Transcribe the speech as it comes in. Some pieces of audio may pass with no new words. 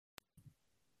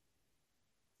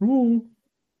Ooh.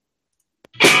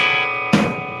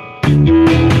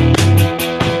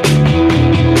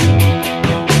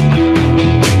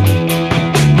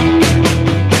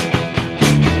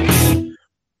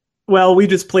 Well, we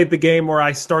just played the game where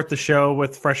I start the show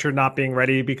with Fresher not being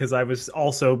ready because I was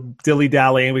also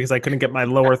dilly-dallying because I couldn't get my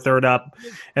lower third up.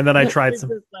 And then I tried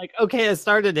some... Like, okay, I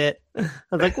started it. I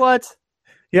was like, what?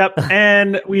 Yep.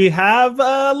 And we have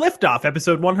Liftoff,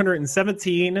 episode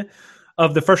 117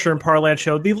 of the Fresher and Parlance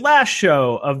show, the last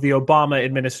show of the Obama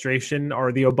administration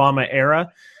or the Obama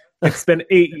era. It's been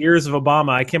 8 years of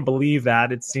Obama. I can't believe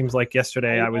that. It seems like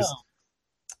yesterday I was...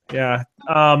 Yeah.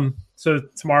 So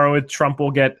tomorrow Trump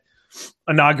will get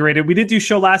inaugurated. We did do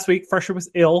show last week. Fresher was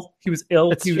ill. He was ill.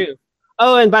 That's true.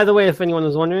 Oh, and by the way, if anyone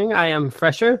was wondering, I am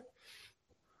Fresher.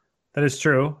 That is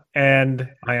true. And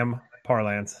I am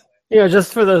Parlance. You know,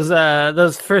 just for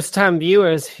those first-time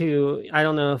viewers who, I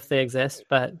don't know if they exist,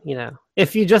 but, you know,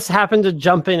 if you just happen to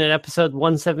jump in at episode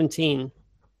 117.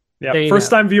 Yeah,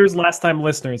 first-time viewers, last-time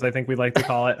listeners, I think we like to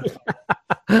call it.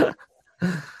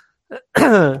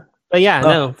 But yeah,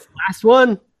 no, last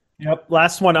one. Yep,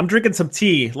 last one. I'm drinking some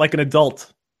tea like an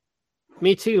adult.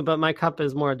 Me too, but my cup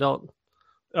is more adult.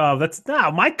 Oh,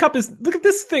 my cup is, look at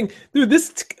this thing. Dude,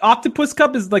 this octopus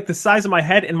cup is like the size of my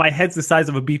head, and my head's the size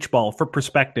of a beach ball for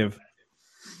perspective.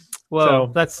 Whoa,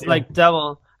 so, that's like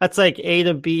double. That's like A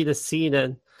to B to C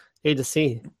to A to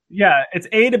C. Yeah, it's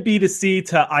A to B to C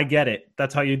to I get it.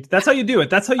 That's how you do it.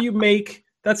 That's how you make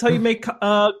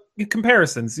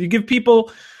comparisons. You give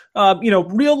people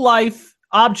real life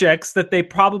objects that they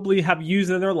probably have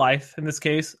used in their life, in this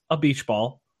case, a beach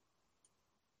ball.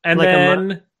 And like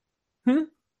then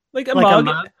like a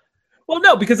mug. Well,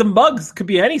 no, because a mug could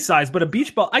be any size, but a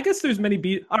beach ball, I guess there's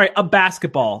many all right, a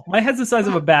basketball. My head's the size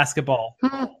of a basketball.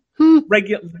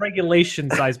 Regulation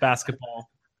size basketball.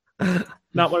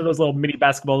 Not one of those little mini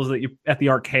basketballs that you at the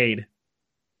arcade.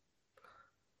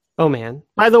 Oh man.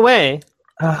 By the way,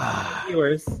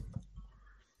 viewers,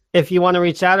 if you want to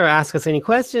reach out or ask us any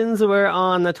questions, we're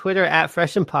on the Twitter at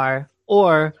Fresh Empire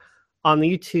or on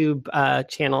the YouTube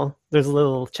channel. There's a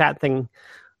little chat thing.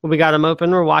 We got them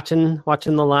open. We're watching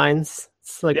the lines.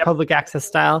 It's like public access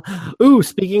style. Ooh,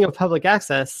 speaking of public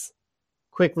access,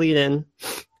 quick lead in.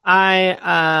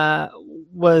 I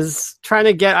was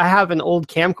trying to I have an old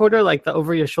camcorder, like the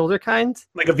over your shoulder kind.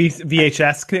 Like a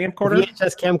VHS camcorder?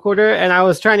 VHS camcorder. And I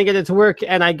was trying to get it to work.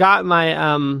 And I got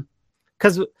my,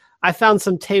 because I found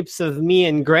some tapes of me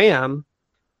and Graham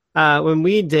when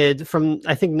we did from,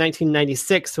 I think,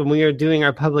 1996, when we were doing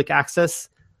our public access,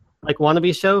 like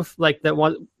wannabe show, like that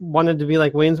wanted to be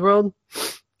like Wayne's World.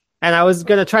 And I was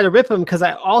going to try to rip them because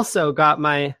I also got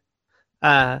my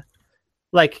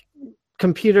like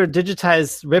computer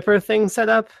digitized ripper thing set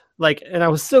up. Like, and I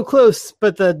was so close,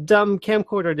 but the dumb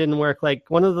camcorder didn't work. Like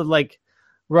one of the like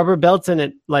rubber belts in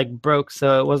it like broke,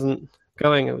 so it wasn't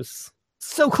going. It was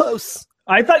so close.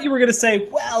 I thought you were going to say,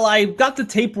 well, I got the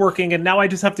tape working and now I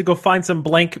just have to go find some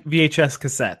blank VHS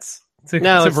cassettes to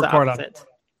record on.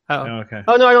 Oh, okay.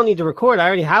 Oh, no, I don't need to record. I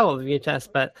already have all the VHS,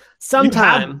 but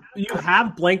sometime... You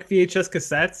have blank VHS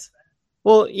cassettes?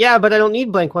 Well, yeah, but I don't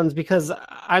need blank ones because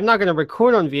I'm not going to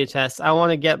record on VHS. I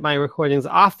want to get my recordings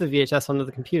off the VHS onto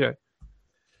the computer.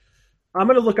 I'm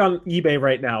going to look on eBay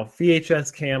right now.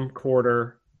 VHS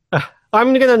camcorder.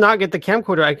 I'm going to not get the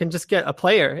camcorder. I can just get a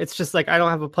player. It's just like I don't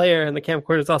have a player and the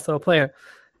camcorder is also a player.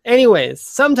 Anyways,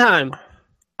 sometime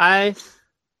I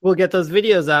will get those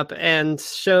videos up and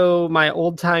show my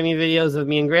old-timey videos of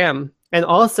me and Graham. And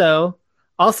also,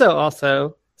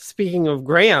 speaking of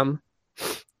Graham,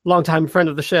 longtime friend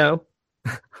of the show,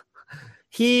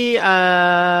 he,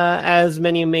 as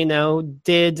many may know,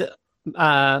 did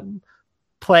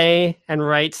play and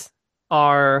write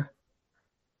our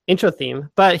intro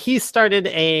theme. But he started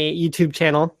a YouTube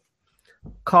channel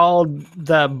called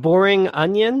The Boring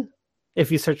Onion,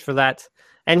 if you search for that.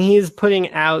 And he's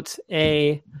putting out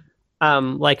a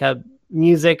like a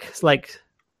music like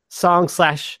song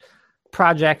 /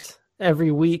 project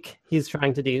every week he's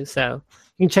trying to do. So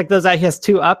you can check those out. He has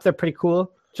 2 up. They're pretty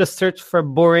cool. Just search for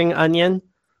Boring Onion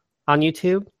on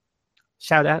YouTube.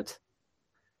 Shout out.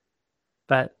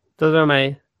 But those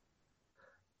are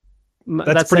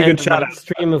that's pretty good shout out.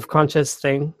 Stream of conscious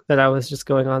thing that I was just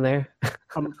going on there.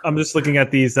 I'm just looking at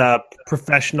these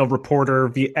professional reporter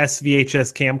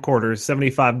SVHS camcorders,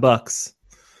 $75.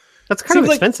 That's kind of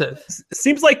expensive.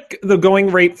 Seems like the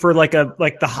going rate for like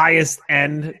the highest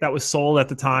end that was sold at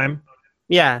the time.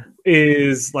 Yeah,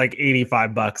 is like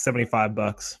 $85,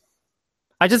 $75.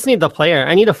 I just need the player.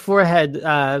 I need a 4-head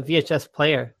VHS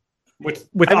player with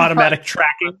automatic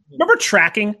tracking. Remember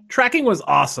tracking? Tracking was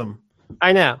awesome.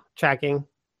 I know. Tracking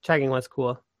was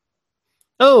cool.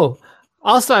 Oh,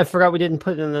 also, I forgot we didn't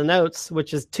put it in the notes,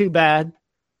 which is too bad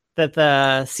that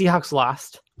the Seahawks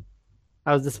lost.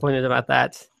 I was disappointed about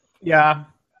that. Yeah.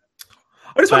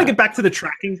 I just want to get back to the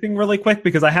tracking thing really quick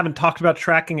because I haven't talked about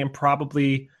tracking in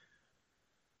probably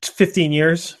 15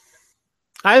 years.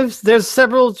 There's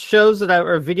several shows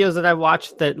or videos that I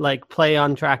watched that like play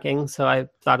on tracking, so I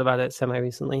thought about it semi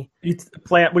recently.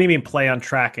 What do you mean play on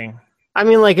tracking? I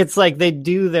mean, like it's like they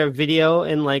do their video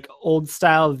in like old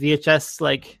style VHS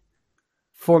like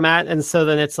format, and so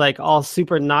then it's like all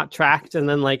super not tracked, and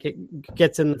then like it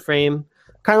gets in the frame,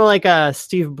 kind of like a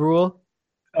Steve Brule.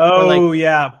 Oh, or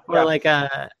yeah. like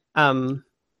a Tim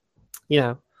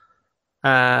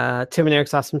and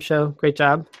Eric's Awesome Show. Great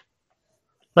job.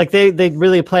 Like they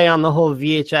really play on the whole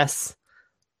VHS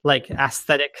like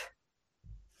aesthetic.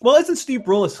 Well, isn't Steve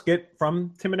Brule a skit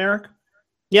from Tim and Eric?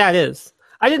 Yeah, it is.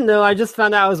 I didn't know. I just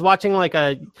found out I was watching like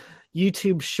a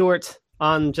YouTube short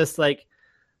on just like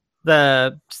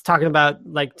just talking about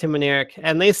like Tim and Eric,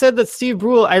 and they said that Steve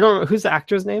Brule, I don't know who's the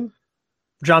actor's name.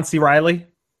 John C. Reilly.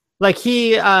 Like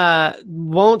he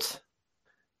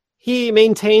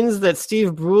maintains that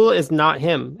Steve Brule is not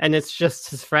him and it's just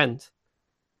his friend.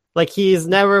 Like he's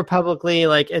never publicly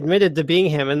like admitted to being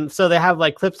him. And so they have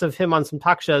like clips of him on some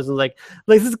talk shows and like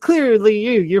this is clearly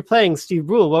you're playing Steve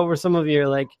Brule. What were some of your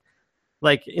like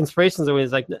inspirations? And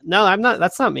he's like, no, I'm not,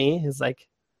 that's not me. He's like,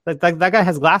 that guy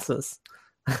has glasses.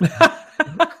 But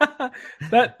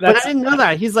I didn't know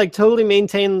that. He's like totally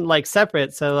maintained like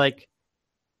separate. So like,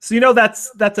 so you know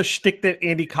that's a shtick that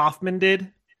Andy Kaufman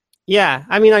did. Yeah,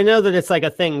 I mean I know that it's like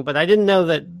a thing, but I didn't know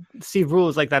that Steve Brule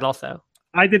was like that also.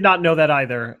 I did not know that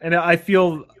either, and I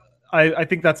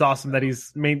think that's awesome that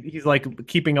he's like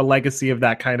keeping a legacy of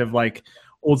that kind of like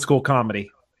old school comedy.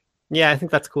 Yeah, I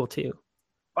think that's cool too.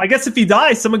 I guess if he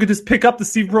dies, someone could just pick up the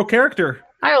Steve Brule character.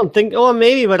 I don't think. Well,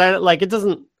 maybe, but I like it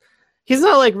doesn't. He's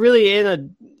not like really in a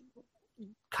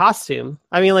costume.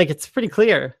 I mean, like it's pretty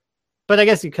clear, but I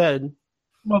guess you could.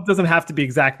 Well, it doesn't have to be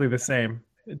exactly the same.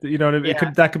 You know, Yeah.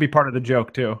 That could be part of the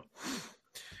joke too.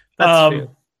 That's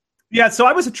true. Yeah, so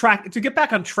I was to get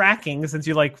back on tracking since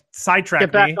you like sidetracked me.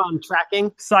 Get back on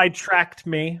tracking. Sidetracked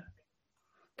me.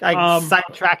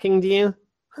 Sidetracking to you?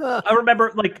 I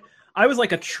remember like I was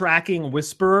like a tracking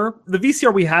whisperer. The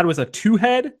VCR we had was a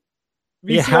 2-head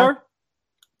VCR.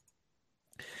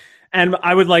 Yeah. And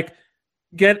I would like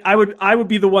I would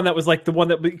be the one that was like the one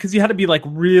that, because you had to be like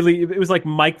really, it was like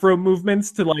micro movements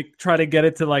to like try to get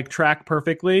it to like track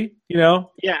perfectly, you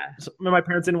know? Yeah. So my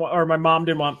parents didn't want, or my mom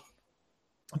didn't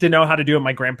know how to do it.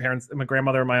 My grandparents, my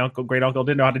grandmother and my great uncle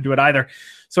didn't know how to do it either.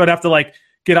 So I'd have to like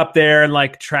get up there and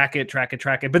like track it.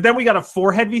 But then we got a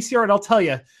 4-head VCR, and I'll tell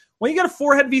you, when you got a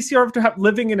 4-head VCR after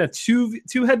living in a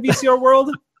two-head VCR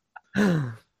world,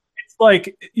 it's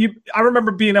like I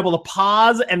remember being able to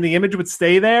pause and the image would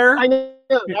stay there. I know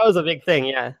that was a big thing.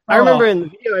 Yeah, I remember in the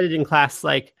video editing class,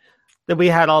 like that we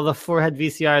had all the 4-head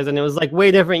VCRs, and it was like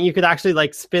way different. You could actually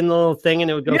like spin the little thing,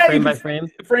 and it would go frame by frame.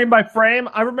 Frame by frame.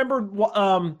 I remember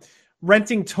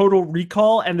renting Total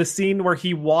Recall and the scene where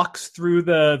he walks through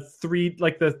the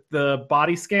the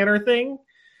body scanner thing.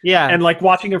 Yeah. And like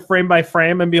watching it frame by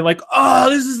frame and being like,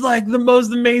 oh, this is like the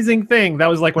most amazing thing. That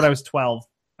was like when I was 12.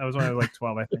 That was when I was like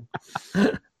 12, I think.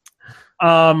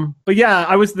 But yeah,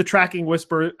 I was the tracking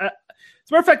whisperer. As a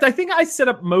matter of fact, I think I set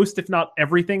up most, if not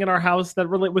everything in our house that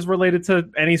was related to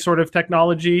any sort of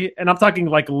technology. And I'm talking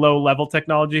like low level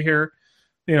technology here,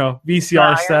 you know,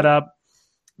 VCR setup,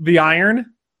 the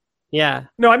iron. Yeah.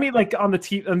 No, I mean like on the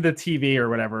TV or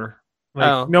whatever.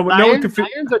 Like, no one could.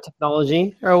 Irons are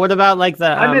technology, or what about like the?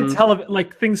 I meant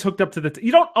like things hooked up to the.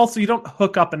 You don't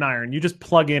hook up an iron. You just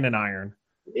plug in an iron.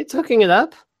 It's hooking it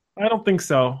up. I don't think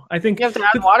so. I think you have to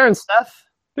add water and stuff.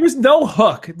 There's no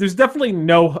hook. There's definitely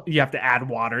no. You have to add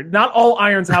water. Not all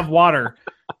irons have water.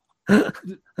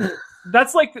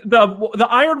 That's like the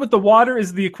iron with the water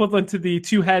is the equivalent to the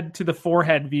 2-head to the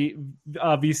 4-head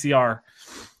VCR.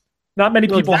 Not many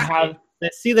people have.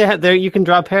 See, there you can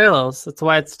draw parallels. That's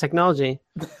why it's technology.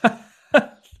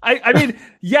 I mean,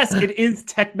 yes, it is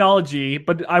technology,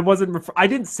 but I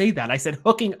didn't say that. I said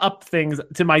hooking up things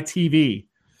to my TV.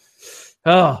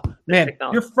 Oh man,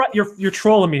 you're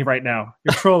trolling me right now.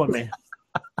 You're trolling me,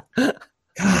 and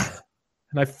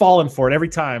I've fallen for it every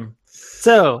time.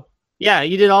 So yeah,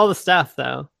 you did all the stuff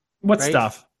though. What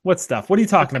stuff? What stuff? What are you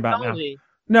talking about now?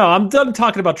 No, I'm done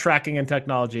talking about tracking and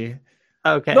technology.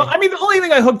 Okay. No, I mean the only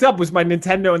thing I hooked up was my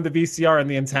Nintendo and the VCR and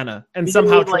the antenna, and you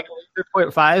somehow like a laser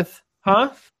port 5. Huh?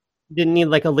 You didn't need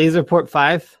like a laser port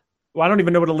 5. Well, I don't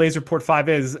even know what a laser port 5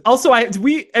 is. Also,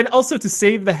 also to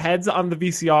save the heads on the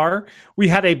VCR, we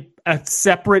had a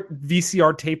separate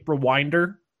VCR tape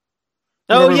rewinder.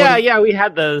 You Oh remember yeah, what? yeah, we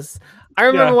had those. I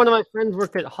remember Yeah, one of my friends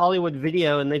worked at Hollywood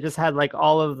Video, and they just had like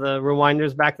all of the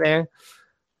rewinders back there.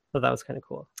 So that was kind of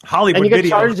cool. And Hollywood you got Video.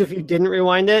 charged if you didn't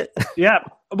rewind it. Yeah.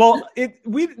 Well, they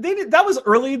did, that was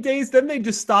early days. Then they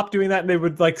just stopped doing that, and they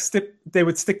would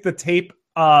stick the tape,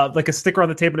 like a sticker on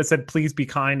the tape, and it said "Please be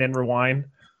kind and rewind."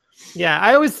 Yeah,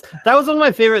 that was one of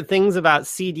my favorite things about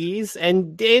CDs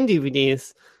and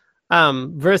DVDs,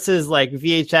 versus like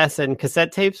VHS and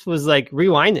cassette tapes was like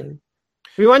rewinding.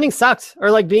 Rewinding sucked, or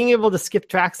like being able to skip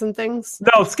tracks and things.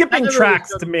 No, That skipping never really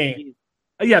tracks showed to in me.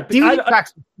 DVDs. Yeah, DVD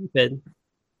tracks were stupid.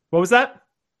 what was that?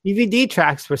 DVD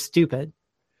tracks were stupid.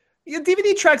 Yeah,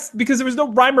 DVD tracks because there was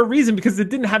no rhyme or reason because it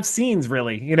didn't have scenes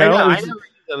really. You I know, know, it I was. never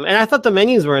used them, and I thought the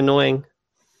menus were annoying.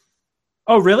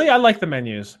 Oh, really? I like the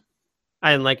menus.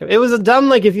 I didn't like them. It was a dumb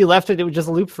like if you left it, it would just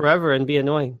loop forever and be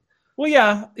annoying. Well,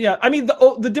 yeah, yeah. I mean,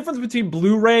 the difference between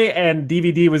Blu-ray and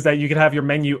DVD was that you could have your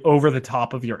menu over the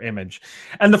top of your image.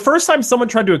 And the first time someone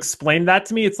tried to explain that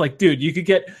to me, it's like, dude, you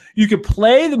could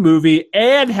play the movie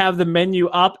and have the menu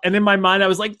up. And in my mind, I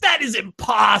was like, that is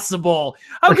impossible.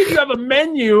 How could you have a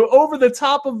menu over the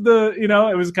top of the? You know,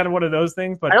 it was kind of one of those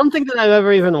things. But I don't think that I've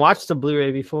ever even watched a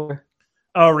Blu-ray before.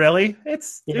 oh, really? Yeah.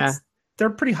 It's they're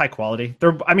pretty high quality.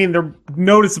 I mean, they're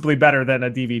noticeably better than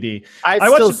a DVD. I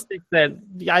still stick that.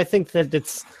 I think that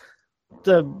it's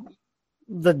the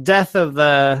death of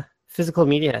the physical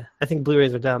media. I think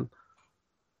Blu-rays are dumb.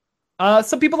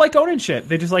 Some people like owning shit.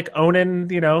 They just like owning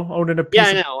a piece. Yeah,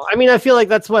 I know. I mean, I feel like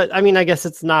that's what. I mean, I guess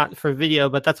it's not for video,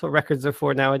 but that's what records are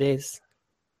for nowadays.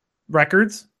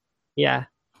 Records. Yeah.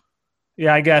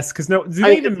 Yeah, I guess because do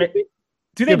they you're make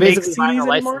basically buying a CDs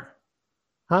license. anymore?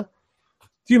 Huh?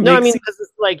 Do you No, make I mean, CDs? because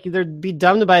it's like they'd be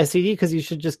dumb to buy a CD because you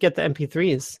should just get the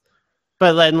MP3s.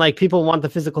 But then, like, people want the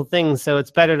physical thing, so it's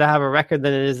better to have a record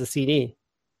than it is a CD.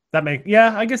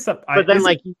 I guess that. But then,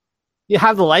 like, you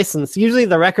have the license. Usually,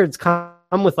 the records come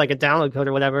with like a download code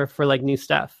or whatever for like new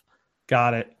stuff.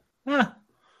 Got it.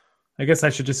 I guess I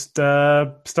should just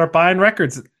start buying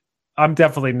records. I'm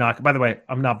definitely not. By the way,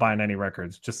 I'm not buying any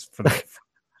records. Just for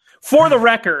the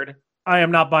record, I am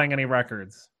not buying any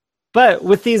records. But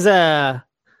with these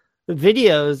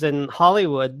videos in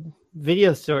Hollywood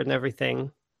video store and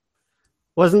everything,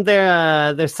 wasn't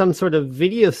there there's some sort of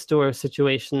video store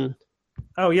situation?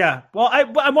 Oh yeah. Well,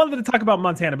 I wanted to talk about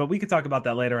Montana, but we could talk about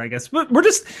that later, I guess. But we're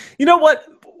just, you know what?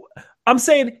 I'm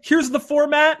saying here's the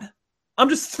format. I'm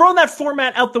just throwing that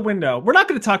format out the window. We're not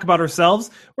going to talk about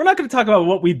ourselves. We're not going to talk about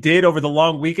what we did over the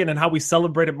long weekend and how we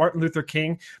celebrated Martin Luther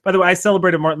King. By the way, I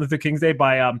celebrated Martin Luther King's Day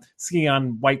by skiing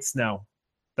on white snow.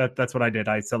 That's what I did.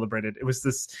 I celebrated. It was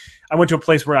this. I went to a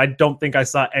place where I don't think I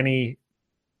saw any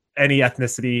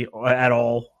ethnicity at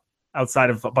all outside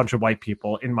of a bunch of white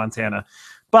people in Montana.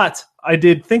 But I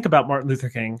did think about Martin Luther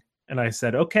King, and I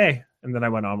said, okay. And then I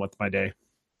went on with my day.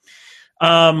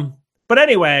 But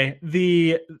anyway,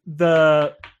 this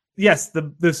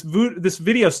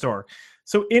video store.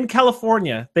 So in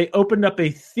California, they opened up a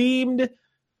themed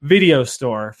video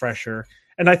store, Fresher.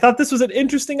 And I thought this was an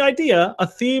interesting idea, a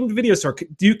themed video store.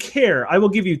 Do you care? I will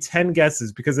give you 10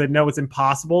 guesses because I know it's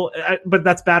impossible, but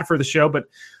that's bad for the show. But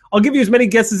I'll give you as many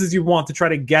guesses as you want to try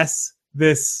to guess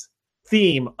this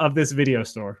theme of this video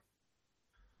store.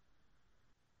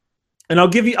 And I'll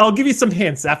give you some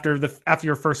hints after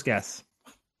your first guess.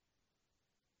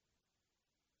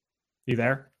 You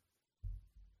there?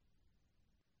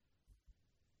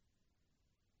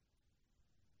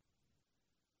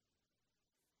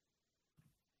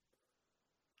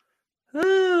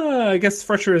 I guess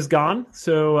Fresher is gone,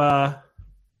 so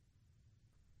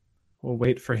we'll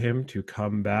wait for him to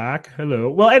come back. Hello.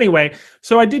 Well, anyway,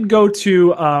 so I did go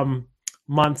to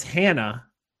Montana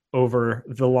over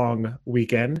the long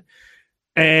weekend,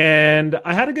 and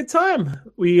I had a good time.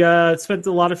 We spent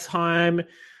a lot of time.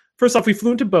 First off, we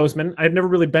flew into Bozeman. I had never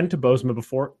really been to Bozeman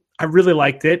before. I really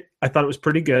liked it. I thought it was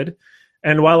pretty good.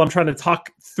 And while I'm trying to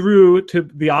talk through to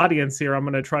the audience here, I'm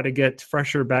going to try to get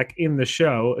Fresher back in the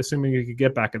show, assuming you could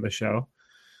get back in the show.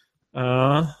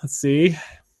 Let's see.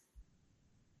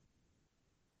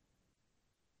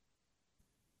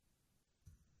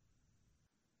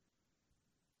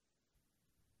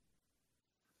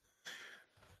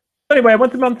 Anyway, I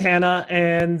went to Montana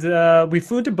and we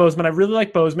flew into Bozeman. I really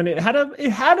like Bozeman.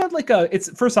 It's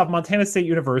first off, Montana State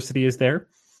University is there.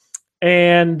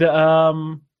 And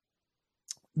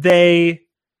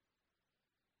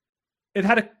it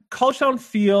had a college town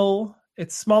feel.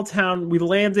 It's small town. We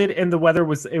landed and the weather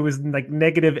was like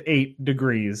 -8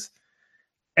 degrees.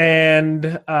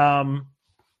 And I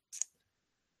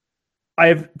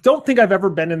don't think I've ever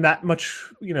been in that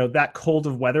much, that cold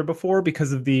of weather before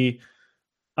because of the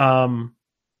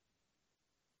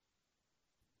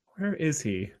Where is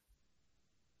he?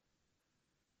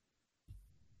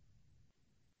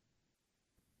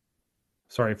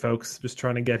 Sorry, folks. Just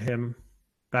trying to get him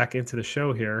back into the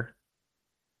show here.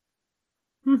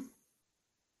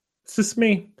 It's just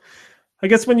me. I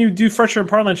guess when you do Fresher and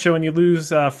Parlance show and you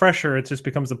lose Fresher, it just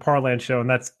becomes a Parlance show, and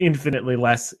that's infinitely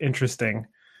less interesting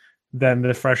than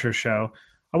the Fresher show.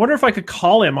 I wonder if I could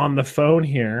call him on the phone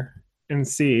here and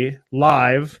see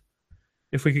live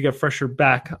if we could get Fresher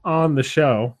back on the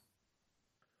show.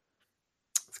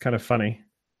 It's kind of funny.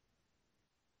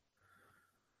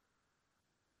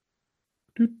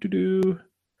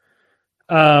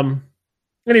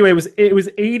 Anyway, it was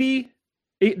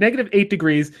negative 8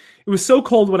 degrees. It was so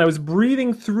cold when I was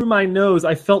breathing through my nose,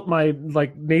 I felt my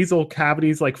like nasal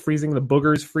cavities like freezing, the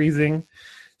boogers freezing.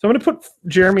 So I'm going to put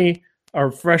Jeremy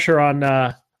or Fresher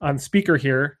on speaker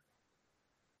here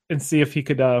and see if he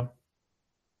could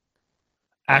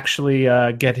actually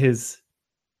get his.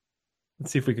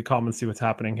 Let's see if we could call him and see what's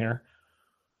happening here.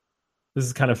 This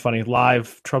is kind of funny.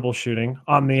 Live troubleshooting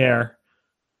on the air.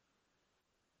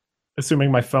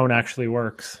 Assuming my phone actually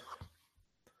works.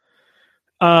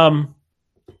 And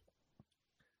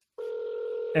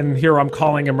here I'm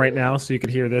calling him right now so you could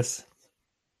hear this.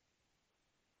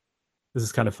 This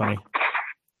is kind of funny.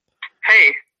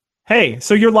 Hey,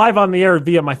 so you're live on the air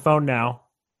via my phone now.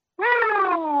 Woo!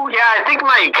 Yeah, I think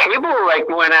my cable like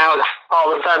went out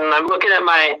all of a sudden. I'm looking at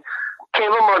my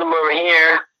cable modem over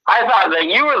here. I thought that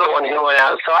you were the one who went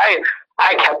out, so I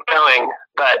kept going,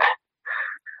 but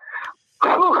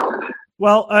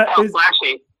well,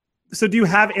 flashy. So do you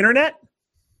have internet?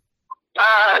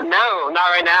 No, not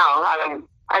right now.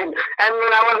 And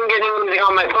when I wasn't getting anything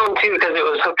on my phone too because it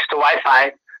was hooked to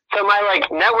Wi-Fi. So my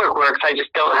like network works. I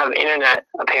just don't have internet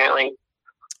apparently.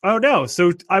 Oh no!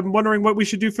 So I'm wondering what we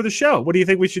should do for the show. What do you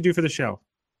think we should do for the show?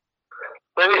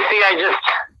 Let me see. I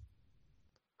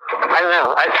don't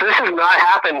know. This has not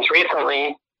happened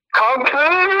recently.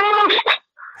 Comcast.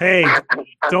 Hey,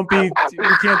 don't be.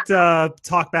 We can't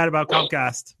talk bad about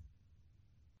Comcast.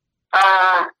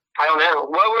 I don't know.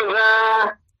 What was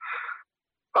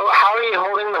how are you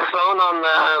holding the phone on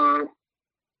the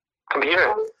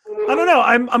computer? I don't know.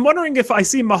 I'm wondering if I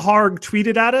see Maharg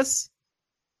tweeted at us,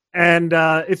 and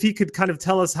if he could kind of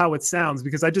tell us how it sounds,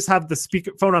 because I just have the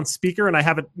phone on speaker and I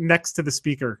have it next to the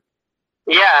speaker.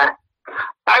 Yeah,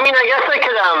 I mean, I guess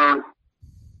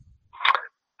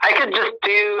I could just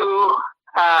do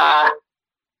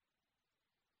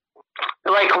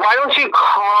like, why don't you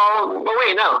call? Oh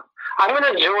wait, no. I'm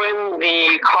gonna join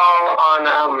the call on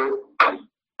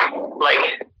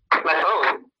like my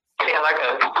phone. See how that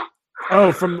goes.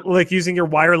 Oh, from like using your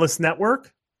wireless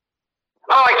network?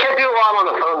 Oh, I can't do it while I'm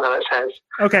on the phone though, it says.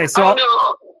 Okay, so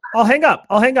I'll hang up.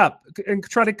 I'll hang up and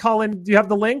try to call in. Do you have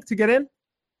the link to get in?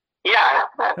 Yeah.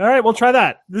 All right, we'll try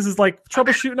that. This is like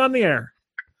troubleshooting on the air.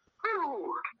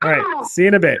 All right, see you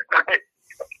in a bit.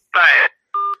 Bye.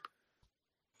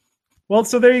 Well,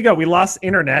 so there you go. We lost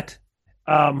internet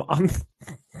on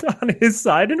his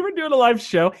side, and we're doing a live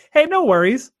show. Hey, no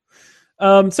worries.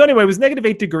 So anyway, it was negative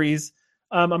 8 degrees.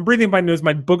 I'm breathing by nose.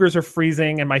 My boogers are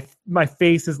freezing, and my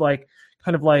face is like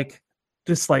kind of like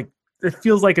just like it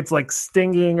feels like it's like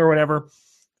stinging or whatever.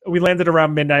 We landed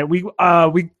around midnight. We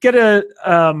get a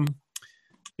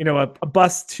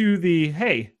bus to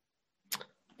the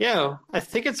Yeah, I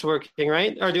think it's working,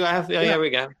 right? Or do I have? Yeah, we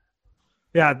go.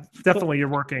 Yeah, definitely, you're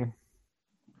working.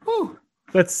 Whew.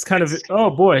 That's kind of oh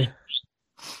boy.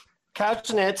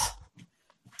 Couch knit.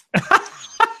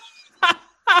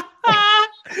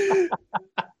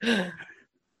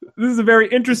 This is a very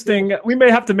interesting. We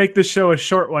may have to make this show a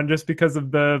short one just because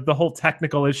of the whole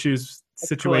technical issues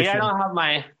situation. Cool. Yeah, I don't have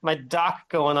my dock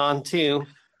going on too.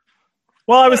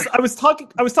 Well, I was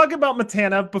talking about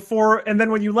Montana before, and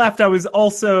then when you left, I was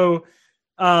also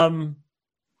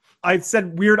I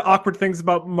said weird, awkward things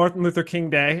about Martin Luther King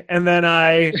Day, and then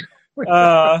I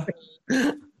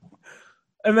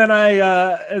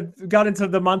got into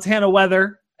the Montana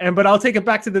weather. But I'll take it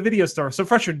back to the video store. So,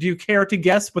 Fresher, do you care to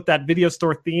guess what that video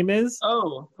store theme is?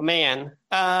 Oh man,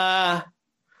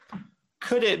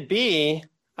 could it be?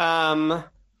 Let's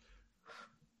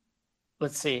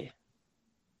see,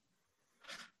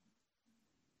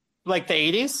 like the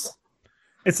 80s.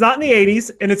 It's not in the 80s,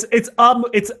 and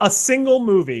it's a single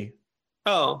movie.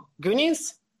 Oh,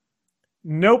 Goonies?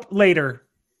 Nope, later.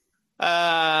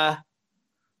 I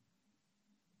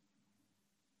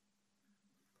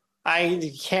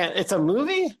can't. It's a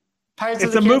movie?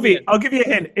 It's a movie. I'll give you a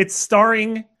hint. It's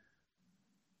starring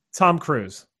Tom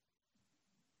Cruise.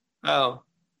 Oh.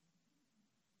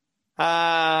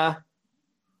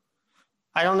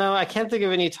 I don't know. I can't think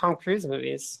of any Tom Cruise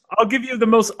movies. I'll give you the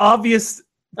most obvious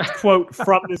quote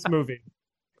from this movie.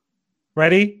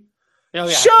 Ready? Oh,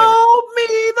 yeah. Show me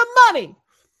the money.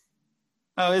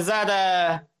 Oh, is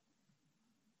that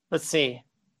let's see.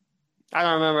 I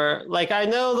don't remember. Like, I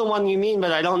know the one you mean,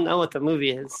 but I don't know what the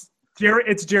movie is.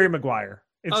 It's Jerry Maguire.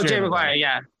 It's Jerry Maguire,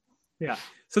 yeah. Yeah.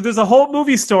 So there's a whole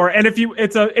movie store, and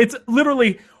it's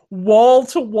literally wall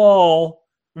to wall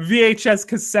VHS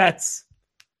cassettes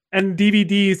and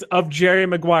DVDs of Jerry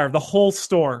Maguire. The whole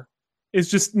store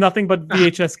is just nothing but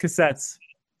VHS cassettes.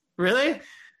 Really?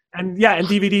 And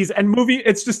DVDs and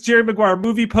it's just Jerry Maguire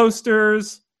movie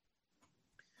posters.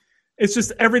 It's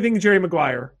just everything Jerry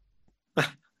Maguire.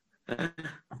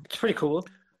 It's pretty cool.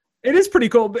 It is pretty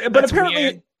cool, but That's apparently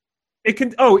weird. it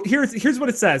can. Oh, here's what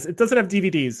it says. It doesn't have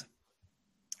DVDs.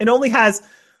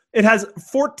 It has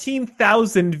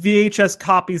 14,000 VHS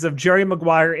copies of Jerry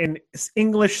Maguire in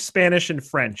English, Spanish, and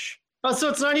French. Oh, so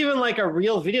it's not even like a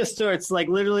real video store. It's like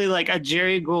literally like a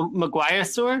Jerry Maguire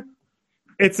store.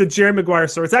 It's a Jerry Maguire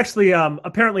store. It's actually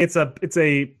apparently it's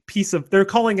a piece of. They're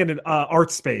calling it an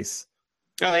art space.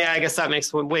 Oh yeah, I guess that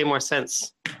makes way more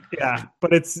sense. Yeah,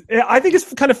 but I think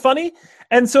it's kind of funny.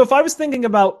 And so if I was thinking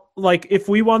about like if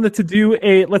we wanted to do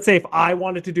let's say if I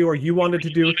wanted to do or you wanted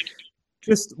to do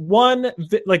just one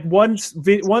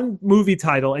movie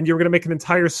title and you were going to make an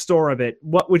entire store of it,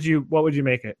 what would you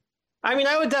make it? I mean,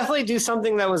 I would definitely do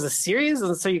something that was a series,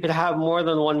 and so you could have more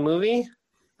than one movie.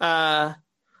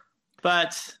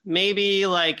 But maybe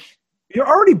like you're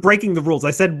already breaking the rules.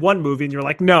 I said one movie, and you're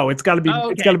like, no, it's got to be. Oh,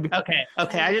 okay. It's got to be.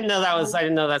 Okay. I didn't know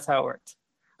that's how it worked.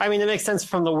 I mean, it makes sense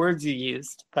from the words you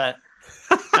used, but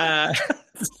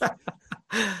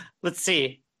let's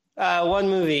see. One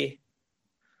movie.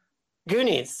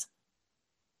 Goonies.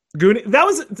 That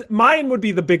was mine. Would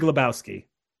be The Big Lebowski.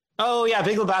 Oh yeah,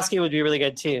 Big Lebowski would be really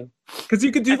good too. Because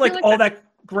you could do like all that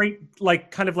great, like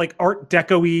kind of like Art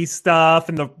Deco-y stuff,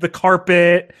 and the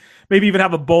carpet. Maybe even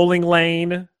have a bowling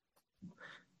lane.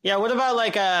 Yeah. What about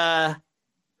like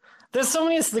there's so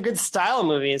many good style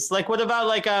movies. Like what about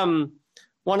like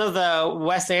one of the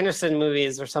Wes Anderson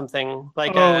movies or something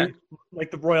like like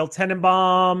the Royal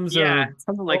Tenenbaums, yeah, or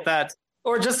something like that,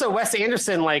 or just a Wes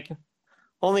Anderson like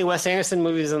only Wes Anderson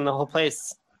movies in the whole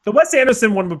place. The Wes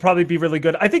Anderson one would probably be really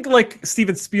good. I think like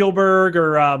Steven Spielberg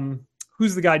or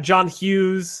who's the guy? John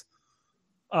Hughes.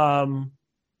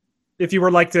 If you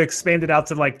were like to expand it out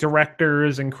to like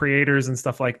directors and creators and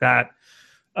stuff like that.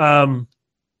 You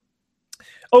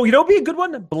know, be a good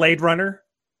one. Blade Runner.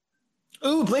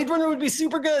 Ooh, Blade Runner would be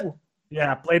super good.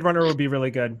 Yeah, Blade Runner would be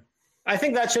really good. I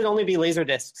think that should only be laser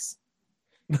discs.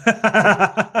 You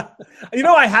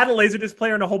know, I had a Laserdisc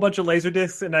player and a whole bunch of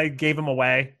Laserdiscs, and I gave them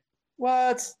away.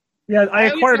 What? Yeah, I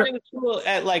acquired it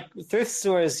at like thrift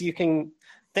stores.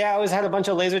 They always had a bunch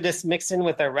of Laserdiscs mixed in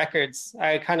with their records.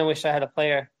 I kind of wish I had a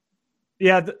player.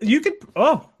 Yeah, you could.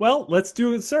 Oh, well, let's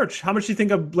do a search. How much do you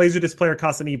think a Laserdisc player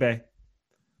costs on eBay?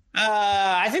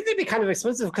 I think they'd be kind of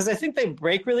expensive because I think they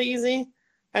break really easy,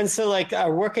 and so like a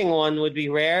working one would be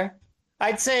rare.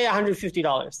 I'd say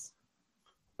 $150.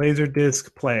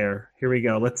 Laserdisc player. Here we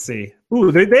go. Let's see.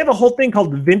 Ooh, they have a whole thing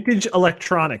called vintage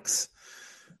electronics.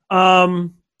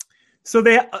 So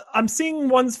I'm seeing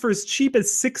ones for as cheap as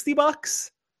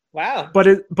 $60. Wow. But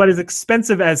as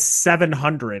expensive as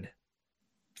 $700.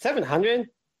 700?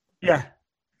 Yeah.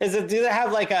 Do they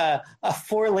have like a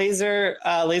 4 laser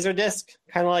disc,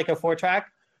 kind of like a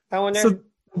 4-track? I wonder. So,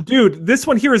 dude, this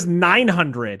one here is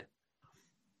 $900.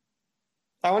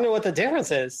 I wonder what the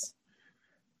difference is.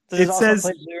 Does it it also says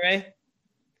play Blu-ray?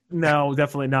 No,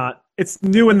 definitely not. It's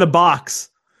new in the box.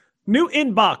 New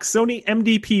in box Sony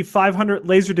MDP 500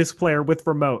 Laserdisc player with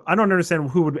remote. I don't understand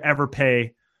who would ever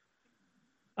pay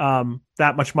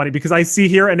that much money, because I see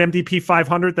here an MDP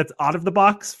 500 that's out of the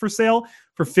box for sale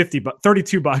for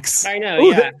 $32. I know,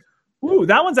 yeah.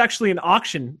 That one's actually an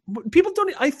auction.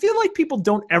 I feel like people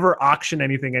don't ever auction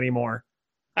anything anymore.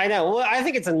 I know. Well, I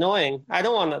think it's annoying. I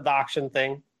don't want the auction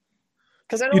thing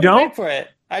because I don't You don't? pay for it.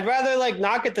 I'd rather like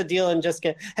not get the deal and just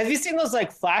get. Have you seen those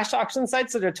like flash auction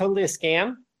sites that are totally a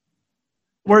scam?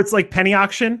 Where it's like penny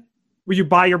auction, where you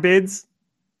buy your bids.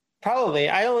 Probably.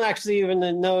 I don't actually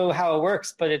even know how it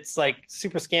works, but it's like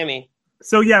super scammy.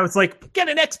 So yeah, it's like get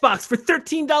an Xbox for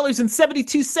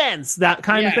 $13.72, that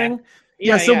kind of thing.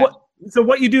 Yeah. So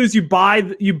what you do is you buy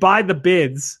the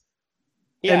bids.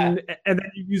 Yeah. And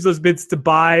then you use those bids to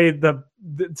buy to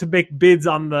make bids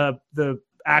on the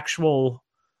actual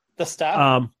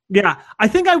stuff. Yeah, I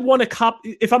think I won a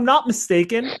copy. If I'm not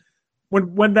mistaken,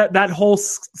 when that whole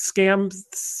scam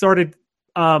started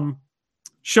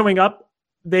showing up,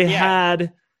 they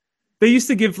used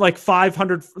to give like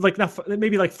 500, like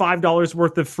maybe like $5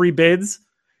 worth of free bids,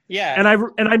 Yeah.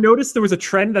 And I noticed there was a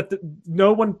trend that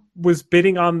no one was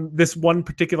bidding on this one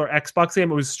particular Xbox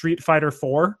game. It was Street Fighter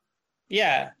 4.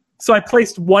 Yeah. So I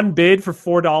placed one bid for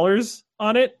 $4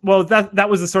 on it. Well, that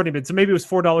was the starting bid. So maybe it was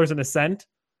 $4 and a cent.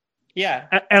 Yeah.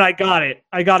 And I got it.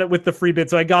 I got it with the free bid.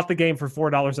 So I got the game for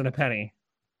 $4 and a penny.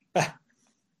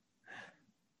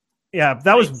 Yeah,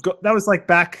 that was like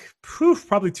back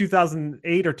probably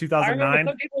 2008 or 2009. I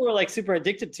remember some people were like super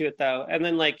addicted to it though, and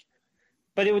then like,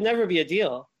 but it would never be a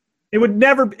deal. It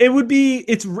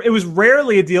was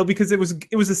rarely a deal because it was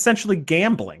essentially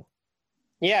gambling.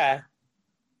 Yeah.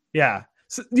 Yeah.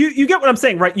 So you get what I'm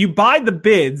saying, right? You buy the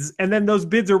bids and then those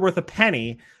bids are worth a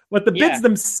penny. But the bids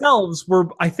themselves were,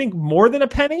 I think, more than a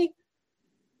penny.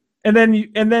 And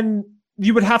then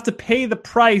you would have to pay the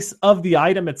price of the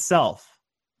item itself.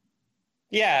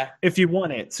 Yeah. If you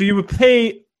want it. So you would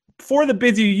pay for the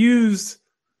bids you used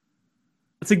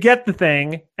to get the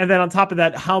thing, and then on top of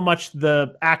that, how much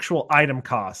the actual item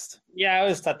cost. Yeah, I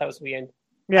always thought that was weird.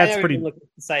 Yeah, it's pretty. Look at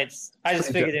the sites. I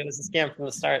just figured it was a scam from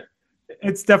the start.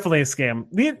 It's definitely a scam.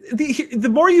 The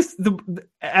more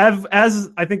as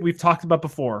I think we've talked about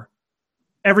before,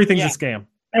 everything's a scam.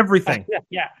 Everything.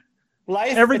 Yeah.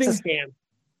 Everything's a scam.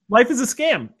 Life is a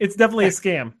scam. It's definitely a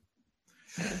scam.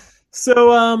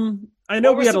 So I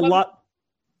know we had a lot.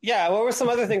 Yeah, what were some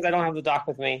other things? I don't have the doc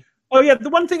with me. Oh yeah, the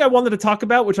one thing I wanted to talk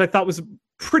about, which I thought was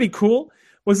pretty cool,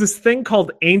 was this thing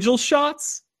called Angel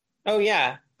Shots. Oh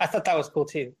yeah, I thought that was cool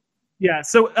too. Yeah,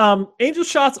 so Angel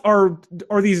Shots are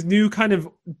these new kind of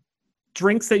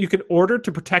drinks that you can order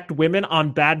to protect women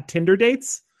on bad Tinder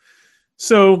dates.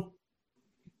 So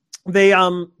they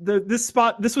this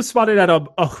was spotted at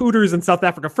a Hooters in South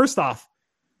Africa. First off,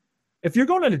 if you're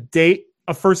going on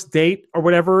a first date or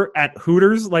whatever at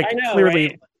Hooters, like I know,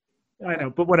 clearly, right? I know,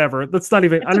 but whatever. That's not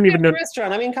even. It's I don't even know.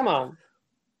 Restaurant. I mean, come on.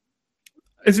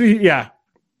 It's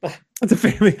a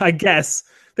family. I guess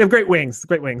they have great wings.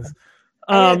 Great wings.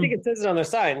 I think it says it on their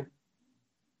sign.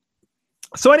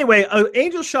 So anyway,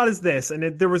 Angel Shot is this,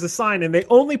 and there was a sign, and they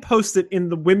only post it in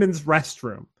the women's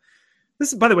restroom.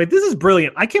 This, by the way, this is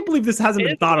brilliant. I can't believe this hasn't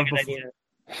been thought of before. Idea.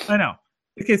 I know.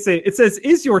 Okay, it says,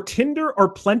 "Is your Tinder or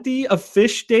Plenty of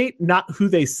Fish date not who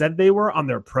they said they were on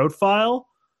their profile?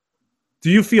 Do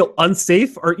you feel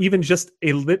unsafe or even just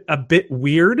a bit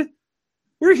weird?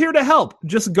 We're here to help.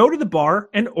 Just go to the bar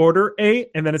and order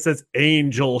and then it says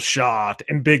Angel Shot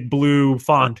in big blue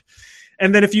font.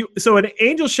 And then an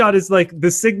Angel Shot is like the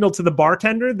signal to the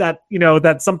bartender that,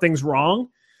 that something's wrong.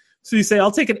 So you say,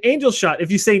 I'll take an Angel Shot.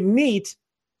 If you say neat,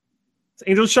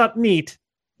 Angel Shot neat,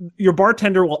 your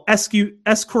bartender will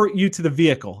escort you to the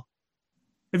vehicle.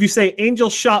 If you say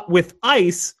Angel Shot with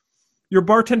ice, your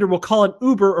bartender will call an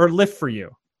Uber or Lyft for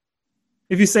you.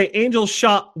 If you say Angel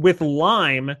Shot with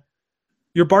lime,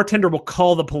 your bartender will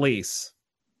call the police.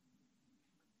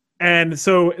 And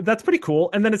so that's pretty cool.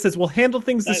 And then it says, we'll handle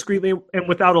things discreetly and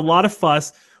without a lot of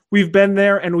fuss. We've been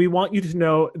there and we want you to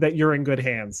know that you're in good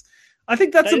hands. I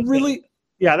think that's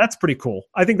that's pretty cool.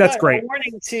 I think that's great. A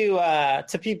warning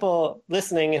to people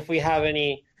listening, if we have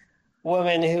any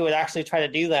women who would actually try to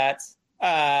do that.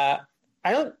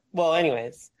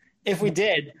 Anyways, if we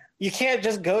did, you can't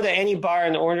just go to any bar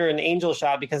and order an Angel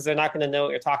Shot because they're not going to know what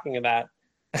you're talking about.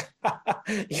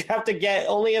 You have to get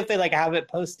only if they have it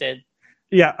posted.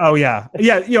 Yeah. Oh yeah.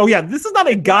 Yeah. This is not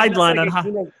a guideline on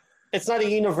how. It's not a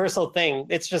universal thing.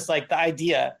 It's just like the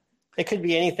idea. It could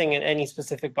be anything in any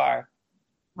specific bar.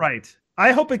 Right.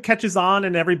 I hope it catches on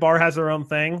and every bar has their own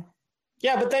thing.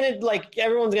 Yeah, but then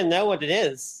everyone's gonna know what it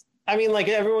is. I mean,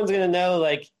 everyone's gonna know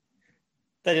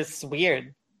that it's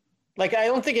weird. I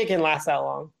don't think it can last that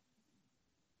long.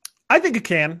 I think it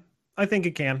can.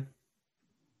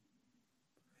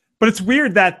 But it's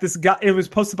weird that this guy, it was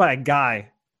posted by a guy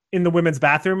in the women's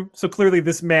bathroom. So clearly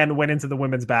this man went into the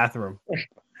women's bathroom.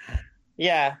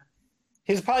 Yeah.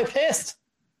 He was probably pissed.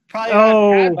 Probably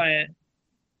got by it.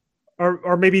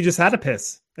 Or maybe he just had a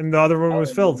piss and the other room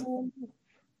was filled.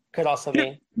 Could also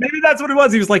be. Maybe that's what it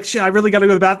was. He was like, shit, I really got to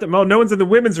go to the bathroom. Oh, no one's in the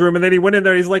women's room. And then he went in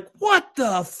there. He's like, what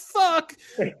the fuck?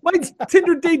 My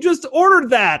Tinder date just ordered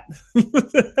that.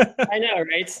 I know,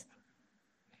 right?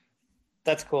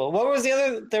 That's cool. What was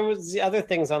there was the other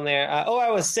things on there. I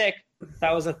was sick.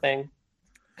 That was a thing.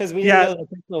 Because we didn't know the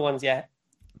personal ones yet.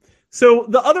 So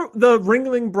the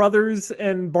Ringling Brothers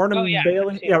and Barnum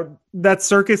Bailey, that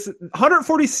circus,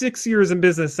 146 years in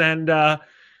business, and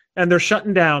they're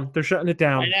shutting down. They're shutting it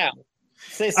down. I know.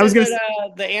 So they said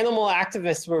the animal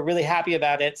activists were really happy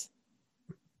about it.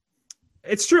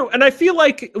 It's true, and I feel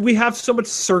like we have so much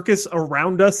circus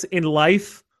around us in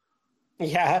life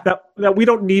Yeah. That we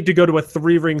don't need to go to a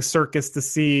 3-ring circus to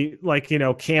see, like,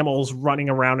 camels running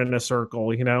around in a circle,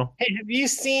 Hey, have you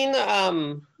seen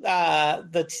the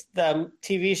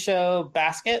TV show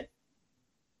Basket?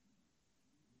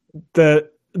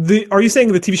 Are you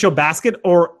saying the TV show Basket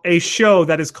or a show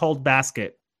that is called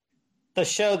Basket? The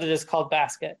show that is called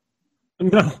Basket.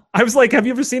 No, I was like, have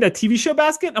you ever seen a TV show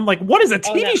Basket? I'm like, what is a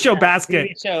TV show Basket?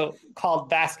 TV show called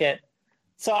Basket.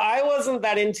 So I wasn't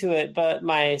that into it, but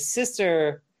my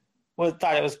sister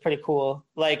thought it was pretty cool.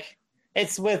 Like,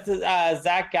 it's with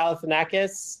Zach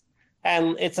Galifianakis,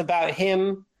 and it's about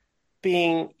him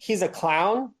he's a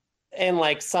clown in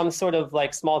like some sort of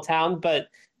like small town, but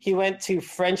he went to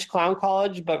French clown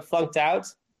college but flunked out.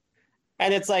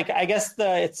 And it's like, I guess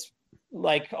it's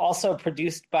like also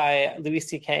produced by Louis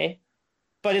C.K.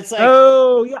 But it's like,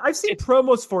 oh yeah, I've seen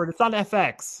promos for it. It's on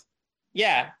FX.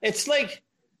 Yeah, it's like,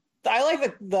 I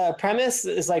like the premise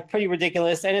is like pretty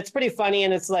ridiculous, and it's pretty funny,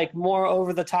 and it's like more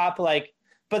over the top, like,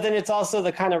 but then it's also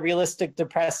the kind of realistic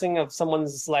depressing of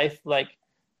someone's life, like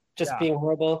just being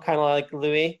horrible, kind of like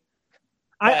Louis.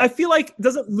 I feel like,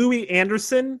 doesn't Louis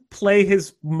Anderson play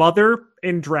his mother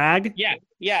in drag?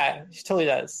 Yeah, she totally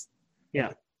does.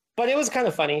 Yeah, but it was kind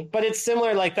of funny. But it's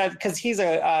similar like that because he's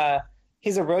a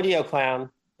rodeo clown.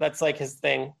 That's like his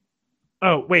thing.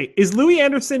 Oh wait, is Louis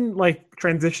Anderson like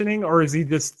transitioning, or is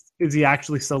he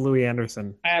actually still Louis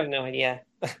Anderson? I have no idea.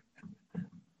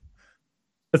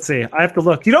 Let's see. I have to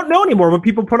look. You don't know anymore when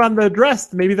people put on the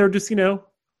dress. Maybe they're just, No,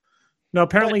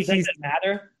 apparently Does it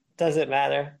matter? Does it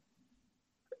matter?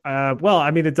 Well,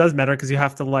 I mean, it does matter because you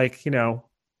have to, like,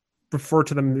 refer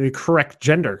to them the correct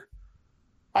gender.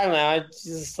 I don't know. I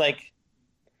just like,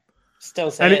 just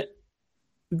don't say it.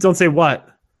 Don't say what?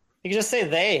 You can just say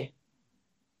they.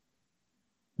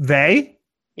 They?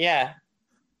 Yeah.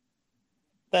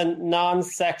 The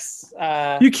non-sex.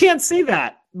 You can't say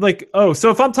that. Like, oh,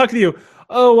 so if I'm talking to you,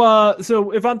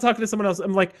 so if I'm talking to someone else,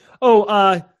 I'm like,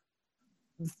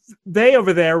 they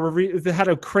over there they had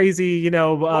a crazy,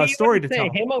 story to tell.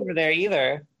 Him over there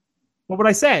either. What would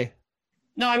I say?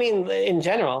 No, I mean in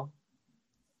general.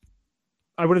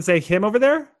 I wouldn't say him over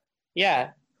there.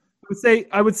 Yeah.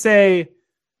 I would say.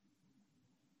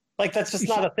 Like, that's just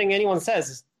not a thing anyone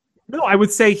says. No, I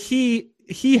would say he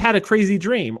had a crazy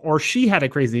dream, or she had a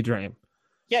crazy dream.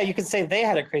 Yeah, you could say they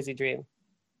had a crazy dream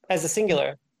as a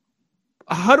singular.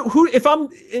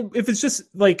 If it's just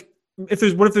like, what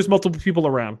if there's multiple people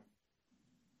around?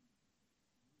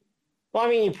 Well, I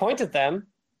mean, you point at them.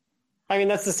 I mean,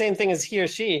 that's the same thing as he or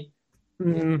she.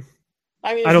 Mm-hmm.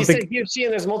 I mean, if you say he or she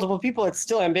and there's multiple people, it's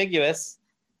still ambiguous.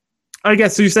 I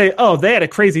guess so. You say, "Oh, they had a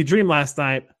crazy dream last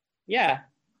night." Yeah.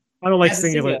 I don't like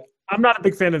singular. I'm not a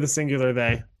big fan of the singular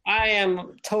they. I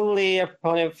am totally a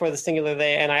proponent for the singular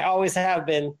they, and I always have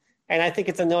been. And I think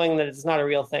it's annoying that it's not a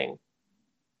real thing.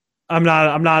 I'm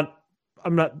not.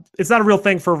 It's not a real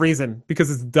thing for a reason,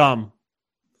 because it's dumb.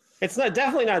 It's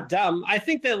definitely not dumb. I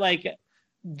think that like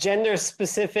gender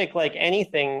specific, like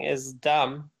anything is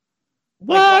dumb.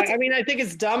 What? Like, I mean, I think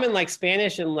it's dumb in like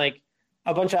Spanish and like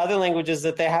a bunch of other languages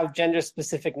that they have gender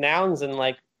specific nouns and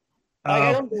like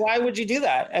I don't. Why would you do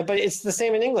that? But it's the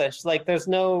same in English. Like, it's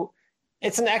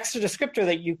an extra descriptor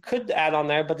that you could add on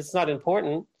there, but it's not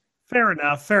important. Fair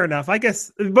enough. I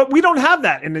guess, but we don't have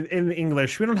that in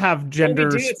English. We don't have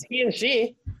genders. We do. It's he and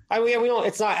she. I mean, we don't.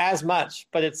 It's not as much,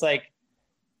 but it's like.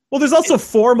 Well, there's also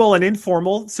formal and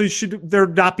informal. So should there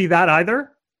not be that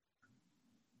either?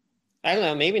 I don't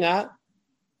know. Maybe not.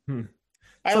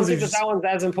 I don't think that one's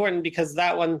as important because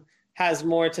that one has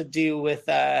more to do with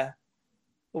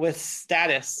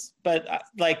status, but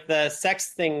like the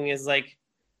sex thing is like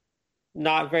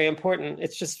not very important.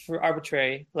 It's just for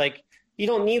arbitrary. Like, you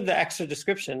don't need the extra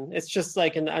description. It's just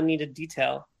like an unneeded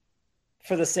detail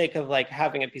for the sake of like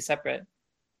having it be separate.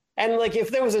 And like,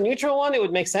 if there was a neutral one, it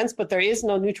would make sense, but there is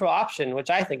no neutral option, which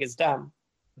I think is dumb.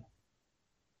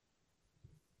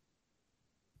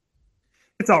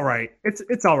 It's all right.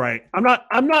 It's all right.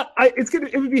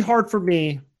 It would be hard for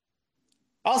me.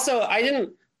 Also, I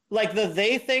didn't like the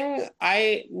they thing.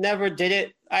 I never did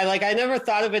it. I never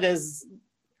thought of it as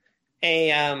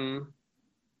a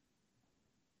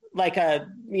like a,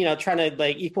 trying to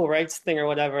like equal rights thing or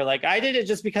whatever. Like, I did it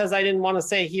just because I didn't want to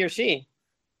say he or she.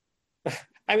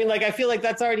 I mean, like, I feel like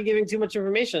that's already giving too much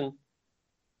information.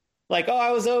 Like, oh,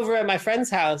 I was over at my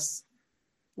friend's house.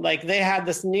 Like, they had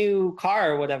this new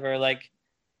car or whatever. Like,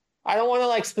 I don't want to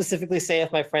like specifically say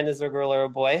if my friend is a girl or a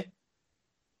boy.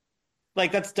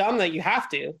 Like, that's dumb that you have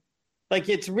to. Like,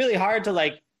 it's really hard to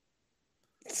like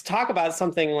talk about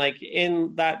something like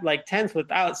in that like tense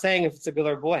without saying if it's a girl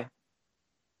or a boy.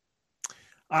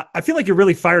 I feel like you're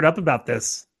really fired up about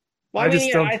this. Well, I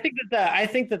just don't. I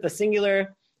think that the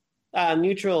singular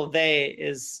neutral they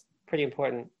is pretty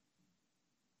important.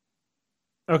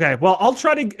 Okay, well, I'll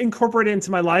try to incorporate it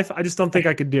into my life. I just don't think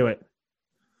I could do it.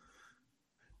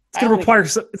 It's going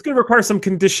to require some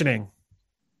conditioning.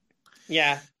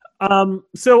 Yeah.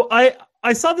 So I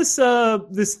saw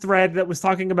this thread that was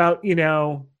talking about,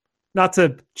 not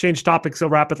to change topics so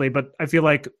rapidly, but I feel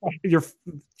like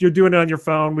you're doing it on your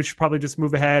phone. We should probably just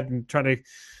move ahead and try to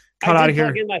cut out of here.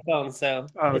 I did plug in my phone, so.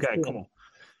 Oh, okay, cool.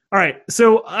 All right.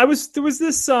 So there was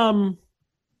this a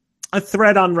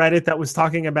thread on Reddit that was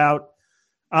talking about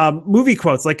movie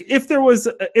quotes. Like if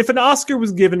an Oscar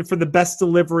was given for the best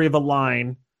delivery of a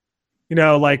line,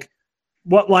 like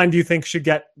what line do you think should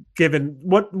get given?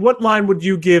 What line would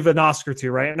you give an Oscar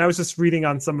to, right? And I was just reading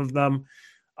on some of them.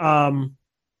 And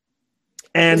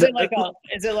is it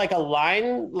like a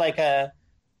line, like a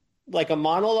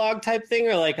monologue type thing,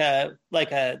 or like a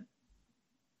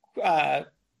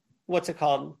what's it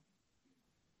called?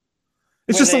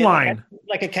 It's just a line,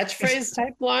 like a catchphrase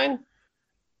type line.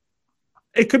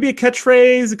 It could be a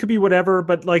catchphrase, it could be whatever,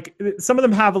 but like some of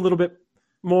them have a little bit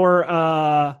more.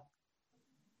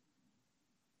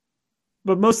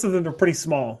 But most of them are pretty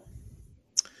small.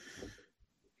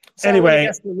 So anyway,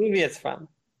 guess the movie it's from.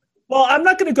 Well, I'm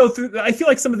not going to go through. I feel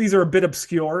like some of these are a bit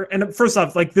obscure. And first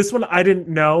off, like this one, I didn't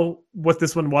know what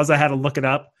this one was. I had to look it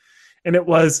up, and it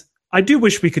was, "I do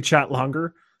wish we could chat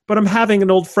longer, but I'm having an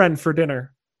old friend for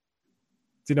dinner."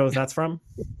 Do you know what that's from?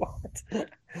 What?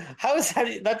 How is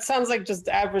that? That sounds like just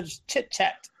average chit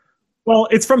chat. Well,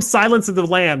 it's from Silence of the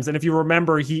Lambs, and if you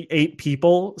remember, he ate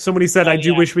people. So when he said, "I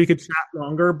do wish we could chat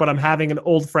longer, but I'm having an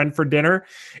old friend for dinner,"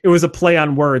 it was a play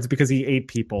on words because he ate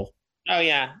people. Oh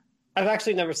yeah, I've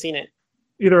actually never seen it.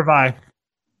 Either have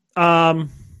I.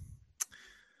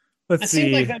 Let's see. It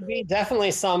seems like there'd be definitely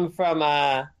some from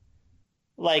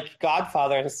like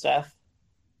Godfather and stuff.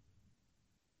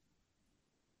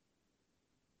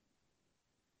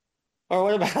 Or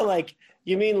what about like,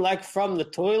 you mean like from the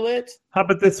toilet? How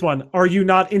about this one? Are you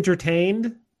not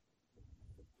entertained?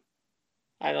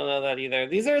 I don't know that either.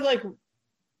 These are like,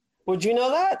 would you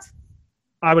know that?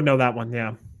 I would know that one,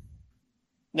 yeah.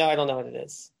 No, I don't know what it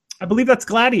is. I believe that's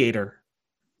Gladiator.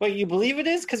 Wait, you believe it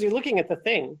is? Because you're looking at the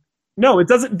thing. No, it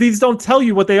doesn't. These don't tell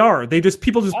you what they are.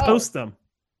 People just post them.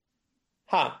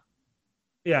 Huh.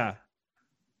 Yeah.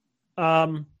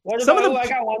 What about,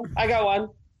 I got one.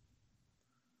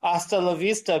 Hasta la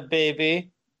vista, baby.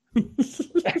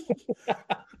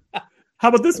 How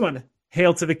about this one?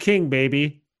 Hail to the king,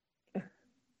 baby.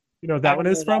 You know what that one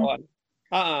is from?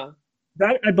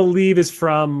 That, I believe, is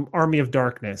from Army of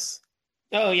Darkness.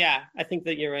 Oh, yeah. I think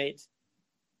that you're right.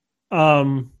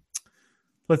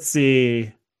 Let's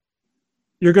see.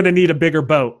 You're going to need a bigger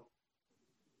boat.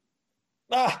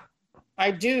 I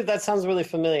do. That sounds really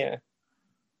familiar.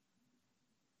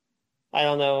 I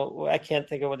don't know. I can't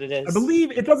think of what it is. I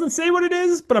believe it doesn't say what it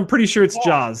is, but I'm pretty sure it's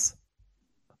Jaws.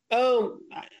 Oh,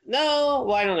 no.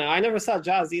 Well, I don't know. I never saw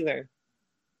Jaws either.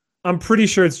 I'm pretty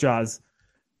sure it's Jaws.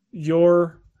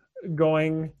 You're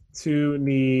going to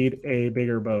need a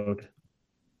bigger boat.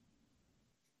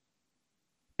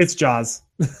 It's Jaws.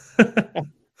 Hey,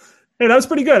 that was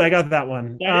pretty good. I got that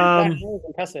one. That was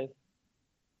impressive.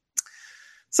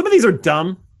 Some of these are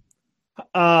dumb.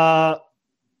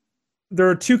 There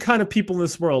are two kind of people in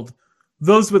this world: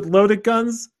 those with loaded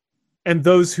guns and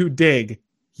those who dig.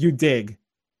 You dig.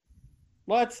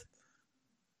 What?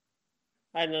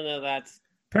 I don't know that.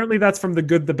 Apparently that's from The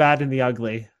Good, the Bad, and the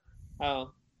Ugly.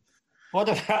 Oh. What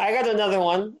about, I got another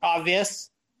one.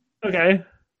 Obvious. Okay.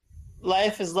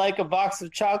 Life is like a box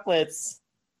of chocolates.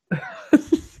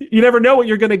 You never know what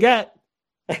you're going to get.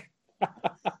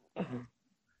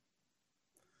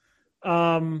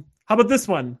 How about this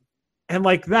one? And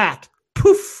like that,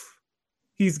 poof,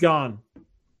 he's gone.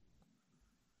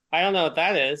 I don't know what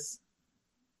that is.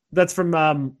 That's from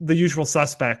The Usual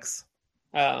Suspects.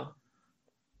 Oh.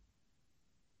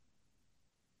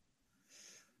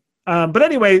 But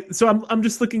anyway, so I'm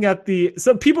just looking at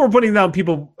so people were putting down,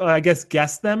 people I guess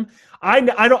guessed them.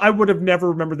 I would have never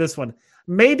remembered this one.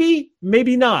 Maybe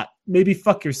not. Maybe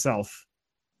fuck yourself.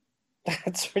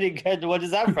 That's pretty good. What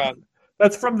is that from?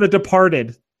 That's from The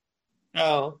Departed.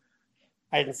 Oh,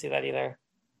 I didn't see that either.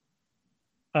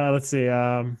 Let's see.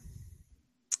 I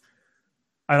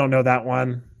don't know that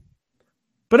one.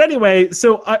 But anyway,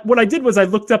 so what I did was I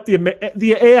looked up the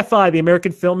AFI, the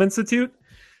American Film Institute,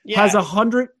 has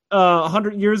 100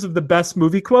 years of the best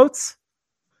movie quotes.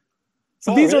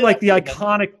 So these are like the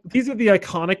iconic. These are the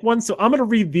iconic ones. So I'm going to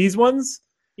read these ones.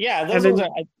 Yeah, those ones are.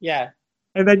 Yeah.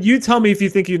 And then you tell me if you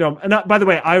think you know them. And by the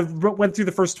way, I went through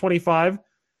the first 25.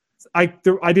 I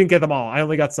didn't get them all. I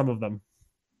only got some of them.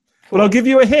 But I'll give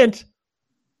you a hint.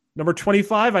 Number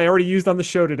 25, I already used on the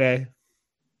show today.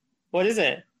 What is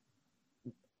it?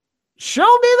 Show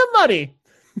me the money.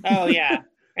 Oh, yeah.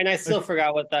 And I still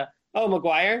forgot what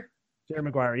Maguire? Jerry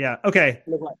Maguire, yeah. Okay.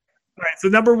 Maguire. All right, so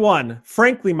number 1.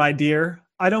 Frankly, my dear,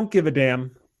 I don't give a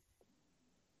damn.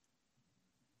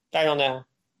 I don't know.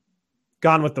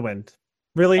 Gone with the Wind.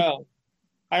 Really? Oh,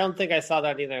 I don't think I saw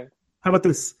that either. How about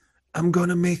this? I'm going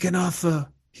to make an offer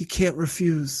he can't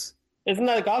refuse. Isn't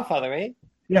that a Godfather, right?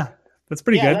 Yeah, that's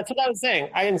pretty good. Yeah, that's what I was saying.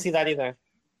 I didn't see that either.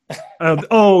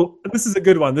 This is a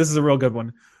good one. This is a real good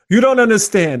one. You don't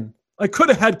understand. I could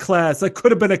have had class. I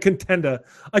could have been a contender.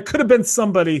 I could have been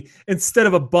somebody instead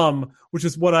of a bum, which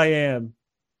is what I am.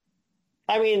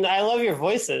 I mean, I love your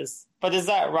voices, but is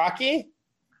that Rocky?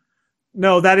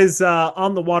 No, that is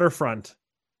On the Waterfront.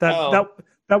 That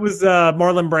was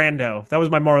Marlon Brando. That was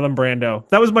my Marlon Brando.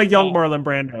 That was my young Marlon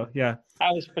Brando. Yeah.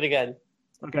 That was pretty good.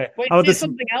 Okay. Wait, say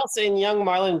something else in young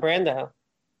Marlon Brando.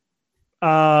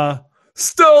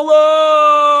 Stella!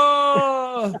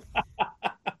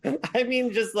 I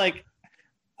mean, just like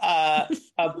a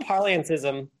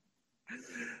parlanceism.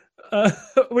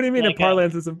 What do you mean like a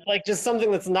parlanceism? Like just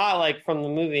something that's not like from the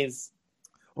movies.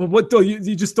 Well, what though?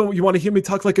 You just don't. You want to hear me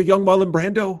talk like a young Marlon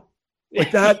Brando,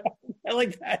 like that? I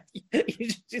like that. You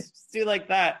just do like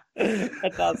that.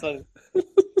 That's awesome.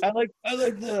 I like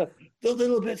the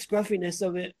little bit scruffiness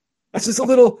of it. It's just a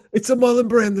little. It's a Marlon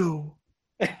Brando.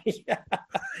 Yeah.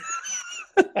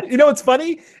 You know what's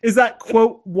funny is that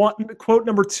quote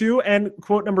number 2 and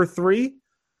quote number 3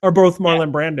 are both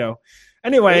Marlon Brando.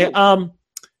 Anyway,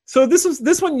 so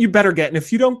this one you better get, and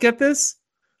if you don't get this,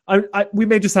 we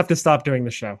may just have to stop doing the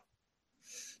show. All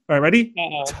right, ready?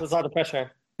 There's a lot of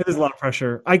pressure. It is a lot of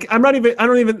pressure. I can't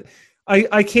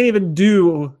even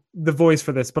do the voice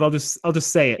for this, but I'll just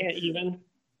say it. Can't even.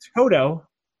 Toto,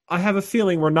 I have a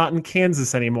feeling we're not in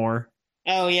Kansas anymore.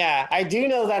 Oh yeah, I do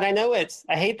know that. I know it.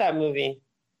 I hate that movie.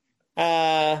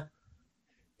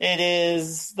 It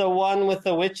is the one with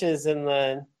the witches in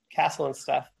the castle and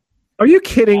stuff. Are you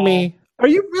kidding me? Are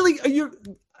you really?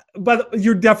 But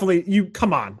you're definitely.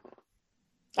 Come on.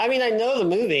 I mean, I know the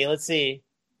movie. Let's see.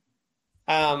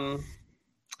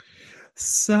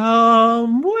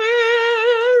 Somewhere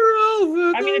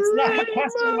over. I mean, it's not a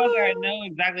question whether I know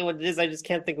exactly what it is. I just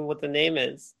can't think of what the name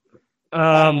is.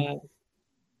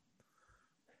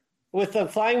 With the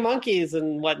flying monkeys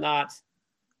and whatnot.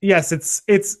 Yes, it's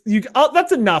you. Oh,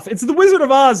 that's enough. It's the Wizard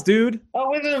of Oz, dude. Oh,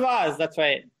 Wizard of Oz. That's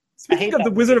right. Speaking of the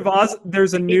Wizard of Oz,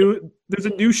 there's a new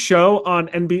show on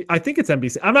NBC. I think it's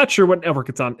NBC. I'm not sure what network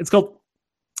it's on. It's called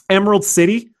Emerald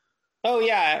City. Oh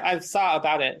yeah, I saw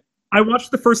about it. I watched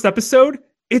the first episode.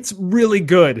 It's really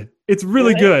good. It's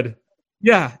really good.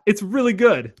 Yeah, it's really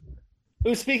good.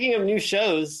 Ooh, speaking of new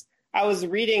shows, I was an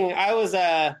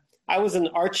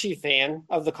Archie fan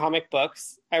of the comic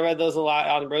books. I read those a lot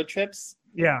on road trips.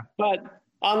 Yeah. But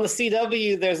on the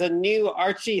CW, there's a new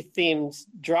Archie themed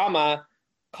drama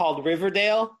called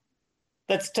Riverdale.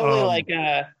 That's totally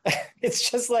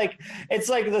it's like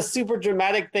the super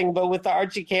dramatic thing, but with the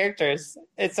Archie characters.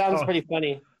 It sounds pretty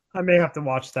funny. I may have to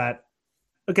watch that.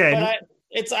 Okay. But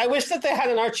I wish that they had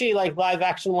an Archie like live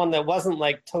action one that wasn't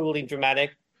like totally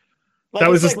dramatic. Like, that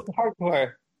was just like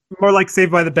hardcore. More like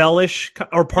Saved by the Bell-ish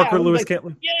or Parker Lewis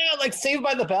Cantley. Yeah, like Saved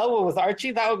by the Bell with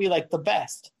Archie. That would be like the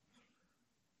best.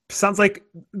 Sounds like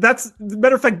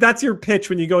matter of fact, that's your pitch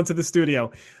when you go into the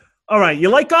studio. All right, you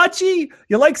like Archie?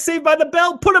 You like Saved by the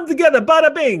Bell? Put them together,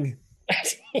 bada bing.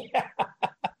 Yeah.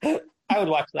 I would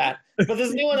watch that. But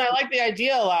this new one, I like the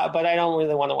idea a lot, but I don't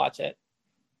really want to watch it.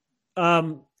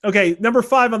 Okay, number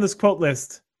 5 on this quote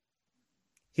list.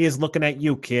 He is looking at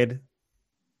you, kid.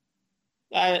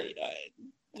 I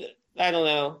don't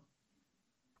know.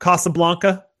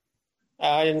 Casablanca?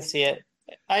 I didn't see it.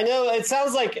 I know it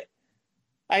sounds like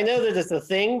I know that it's a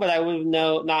thing, but I would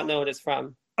not know what it's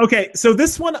from. Okay, so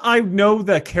this one I know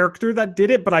the character that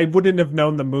did it, but I wouldn't have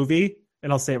known the movie,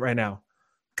 and I'll say it right now.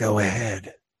 Go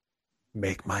ahead.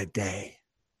 Make my day.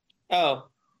 Oh.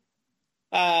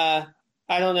 I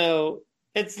don't know.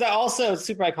 It's also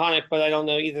super iconic, but I don't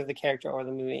know either the character or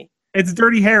the movie. It's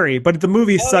Dirty Harry, but the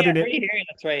movie's sudden. Yeah, Dirty Harry,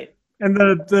 that's right. And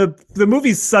the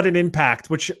movie's Sudden Impact,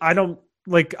 which I don't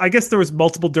like. I guess there was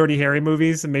multiple Dirty Harry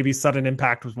movies, and maybe Sudden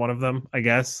Impact was one of them. I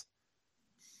guess.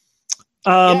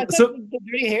 So the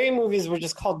Dirty Harry movies were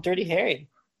just called Dirty Harry.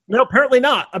 No, apparently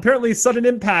not. Apparently, Sudden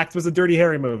Impact was a Dirty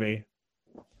Harry movie.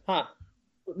 Huh.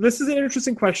 This is an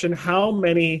interesting question. How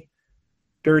many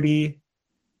Dirty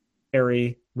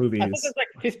Harry movies? I think there's like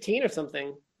 15 or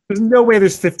something. There's no way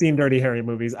there's 15 Dirty Harry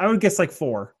movies. I would guess like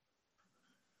 4.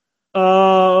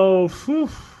 Oh,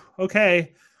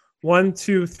 Okay. 1,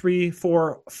 2, 3,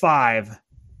 4, 5.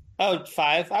 Oh,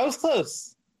 5. I was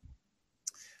close.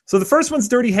 So the first one's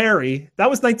Dirty Harry. That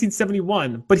was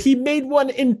 1971, but he made one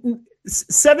in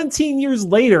 17 years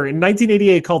later in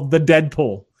 1988 called The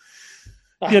Deadpool.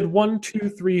 He had 1, 2,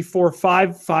 3, 4,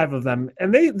 5 of them,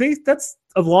 and they that's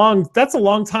a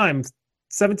long time.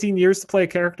 17 years to play a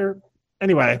character.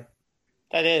 Anyway,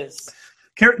 that is.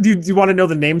 Do you want to know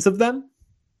the names of them?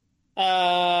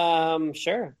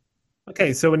 Sure.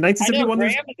 Okay, so in 1971, I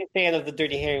know Graham is a fan of the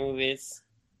Dirty Harry movies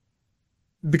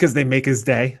because they make his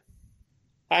day.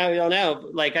 I don't know.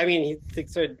 Like, I mean, he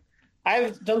thinks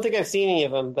I don't think I've seen any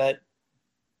of them, but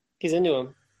he's into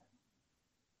them.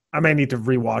 I may need to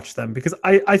rewatch them because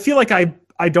I feel like I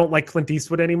don't like Clint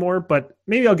Eastwood anymore, but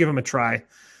maybe I'll give him a try.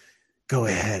 Go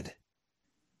ahead.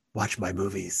 Watch my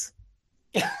movies.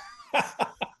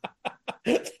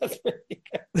 That's pretty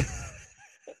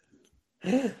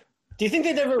good. Do you think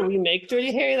they'd ever remake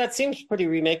Dirty Harry? That seems pretty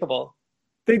remakeable.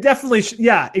 They definitely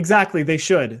yeah, exactly. They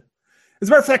should. As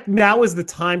a matter of fact, now is the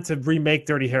time to remake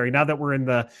Dirty Harry. Now that we're in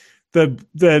the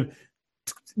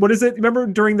what is it? Remember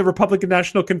during the Republican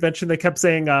National Convention, they kept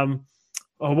saying,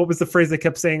 what was the phrase they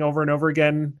kept saying over and over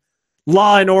again?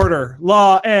 Law and order,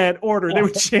 law and order. They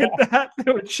would chant that.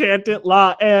 They would chant it,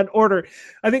 law and order.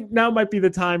 I think now might be the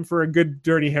time for a good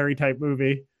Dirty Harry type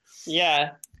movie.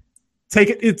 Yeah. Take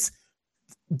it. It's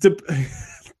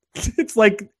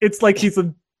like he's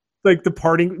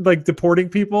deporting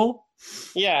people.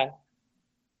 Yeah.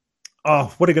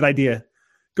 Oh, what a good idea.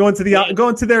 Go into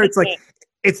there. It's like,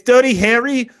 it's Dirty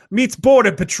Harry meets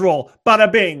Border Patrol.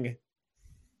 Bada bing.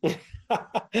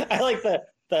 I like the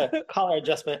collar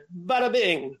adjustment. Bada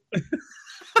bing.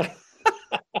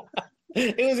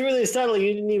 It was really subtle.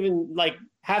 You didn't even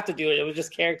have to do it. It was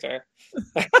just character.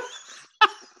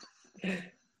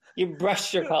 You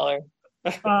brushed your collar.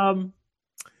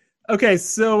 Okay,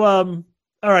 so all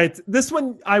right. This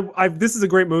one this is a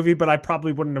great movie, but I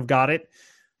probably wouldn't have got it.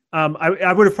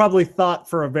 I would have probably thought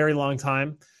for a very long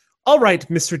time. All right,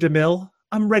 Mr. DeMille,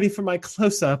 I'm ready for my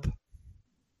close-up.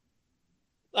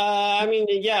 I mean,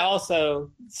 yeah, also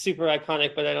super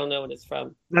iconic, but I don't know what it's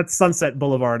from. That's Sunset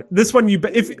Boulevard. This one,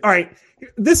 all right,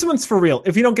 this one's for real.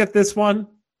 If you don't get this one,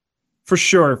 for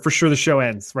sure, the show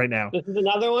ends right now. This is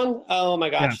another one? Oh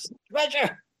my gosh. Yeah.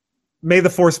 Treasure! May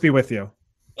the Force be with you.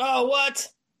 Oh, what?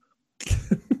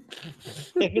 If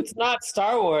it's not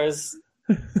Star Wars,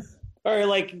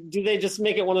 or do they just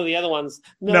make it one of the other ones?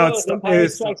 No, it's Empire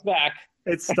Strikes Back.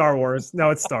 It's Star Wars. No,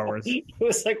 it's Star Wars. It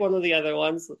was one of the other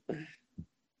ones.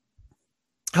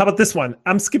 How about this one?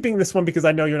 I'm skipping this one because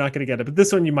I know you're not going to get it, but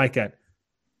this one you might get.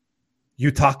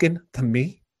 You talking to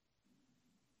me?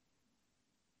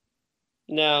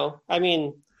 No. I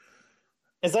mean,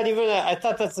 is that even I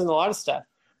thought that's in a lot of stuff.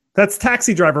 That's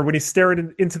Taxi Driver when he's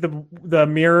staring into the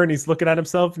mirror and he's looking at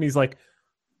himself and he's like,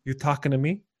 you talking to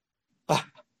me?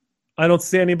 I don't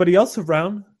see anybody else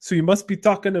around, so you must be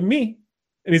talking to me.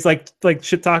 And he's like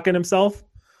shit talking himself.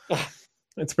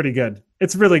 It's pretty good.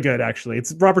 It's really good, actually.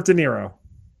 It's Robert De Niro.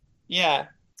 Yeah.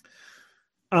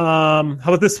 How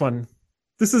about this one?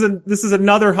 This is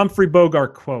another Humphrey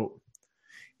Bogart quote.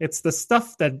 It's the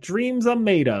stuff that dreams are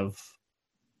made of.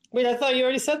 Wait, I thought you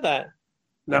already said that.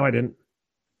 No, I didn't.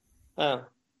 Oh.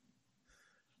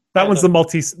 That one's the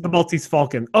Maltese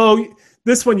Falcon. Oh,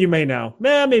 this one you may know.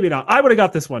 Maybe not. I would have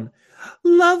got this one.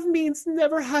 Love means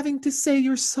never having to say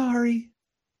you're sorry.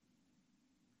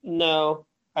 No,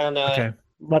 I don't know. Okay.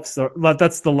 Love story.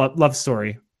 That's the love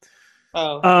story.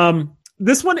 Oh.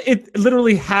 This one, it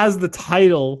literally has the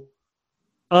title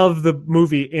of the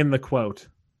movie in the quote.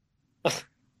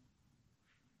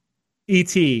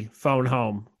 E.T. Phone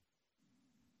Home.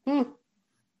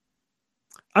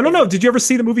 I don't know. Did you ever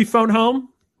see the movie Phone Home?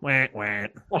 Wah, wah.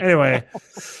 Anyway.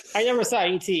 I never saw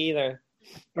E.T. either.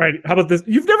 All right. How about this?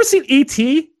 You've never seen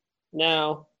E.T.?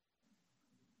 No.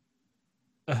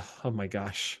 Oh my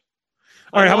gosh.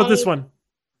 All right. How about this one?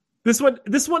 This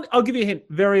one, I'll give you a hint.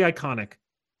 Very iconic.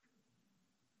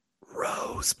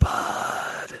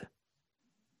 Rosebud.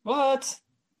 What?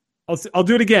 I'll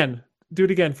do it again. Do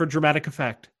it again for dramatic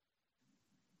effect.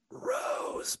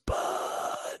 Rosebud.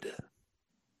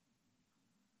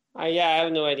 Yeah, I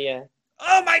have no idea.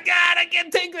 Oh my God, I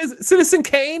can't take this. Citizen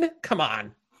Kane? Come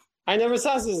on. I never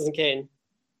saw Citizen Kane.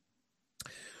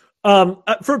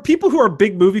 For people who are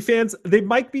big movie fans, they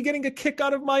might be getting a kick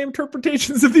out of my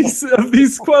interpretations of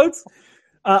these quotes.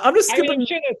 I'm just skipping. I'm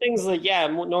sure there are things that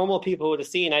normal people would have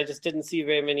seen. I just didn't see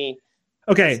very many.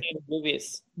 Okay.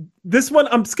 Movies. This one,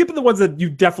 I'm skipping the ones that you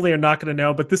definitely are not going to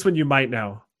know, but this one you might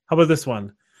know. How about this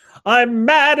one? I'm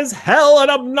mad as hell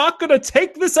and I'm not going to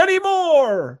take this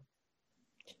anymore.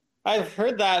 I've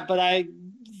heard that, but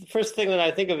the first thing that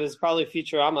I think of is probably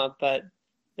Futurama, but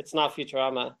it's not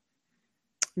Futurama.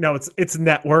 No, it's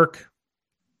Network.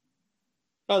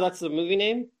 Oh, that's the movie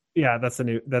name? Yeah, that's a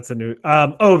new.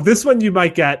 Oh, this one you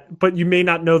might get, but you may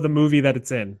not know the movie that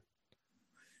it's in.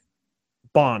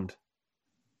 Bond.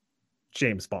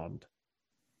 James Bond.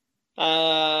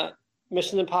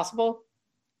 Mission Impossible?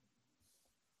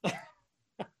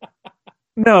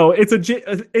 No,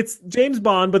 it's James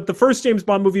Bond, but the first James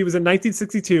Bond movie was in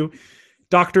 1962.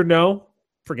 Doctor No,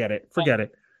 forget it.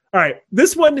 All right,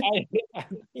 this one.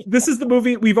 This is the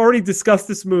movie we've already discussed.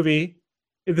 This movie.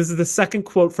 This is the second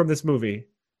quote from this movie.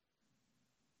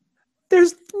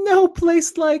 There's no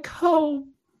place like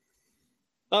home.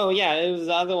 Oh yeah, it was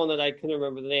the other one that I couldn't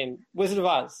remember the name. Wizard of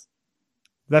Oz.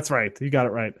 That's right. You got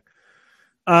it right.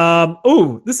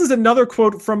 This is another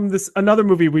quote from another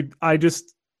movie I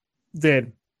just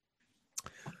did.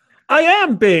 I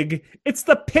am big. It's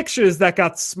the pictures that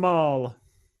got small.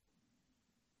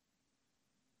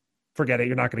 Forget it.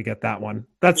 You're not going to get that one.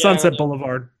 That's Sunset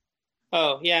Boulevard.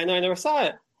 Oh, yeah. No, I never saw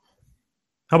it.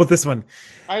 How about this one?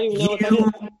 I don't even know what that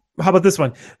is. How about this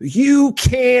one? You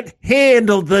can't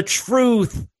handle the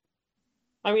truth.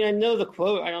 I mean, I know the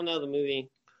quote. I don't know the movie.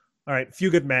 All right. Few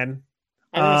Good Men.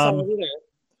 I never saw it either.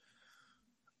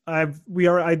 I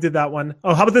did that one.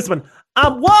 Oh, how about this one?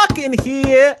 I'm walking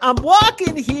here. I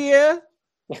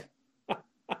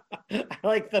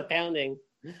like the pounding.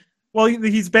 Well,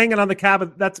 he's banging on the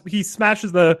cab. He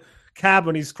smashes the cab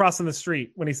when he's crossing the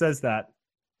street when he says that.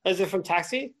 Is it from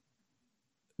Taxi?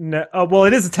 No. Well,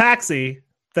 it is a taxi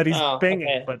that he's banging.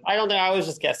 Okay. But I don't know. I was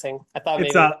just guessing. I thought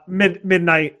it's maybe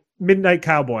a midnight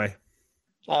cowboy.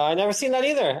 I never seen that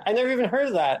either. I never even heard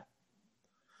of that.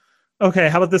 Okay,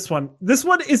 how about this one? This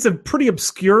one is a pretty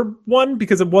obscure one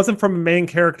because it wasn't from a main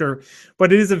character,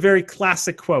 but it is a very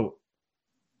classic quote.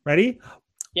 Ready?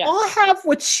 Yeah. I'll have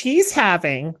what she's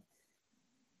having.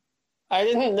 I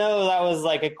didn't know that was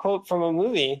like a quote from a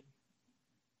movie.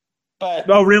 But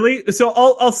oh, really? So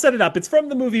I'll set it up. It's from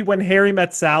the movie When Harry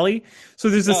Met Sally.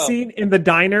 So there's a scene in the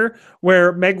diner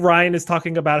where Meg Ryan is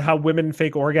talking about how women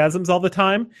fake orgasms all the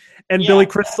time, and Billy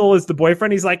Crystal is the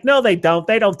boyfriend. He's like, "No, they don't.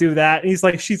 They don't do that."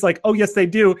 And she's like, "Oh, yes, they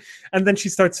do." And then she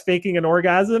starts faking an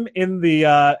orgasm in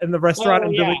the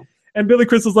restaurant, and Billy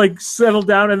Crystal's like, "Settle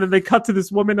down." And then they cut to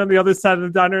this woman on the other side of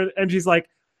the diner, and she's like,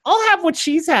 "I'll have what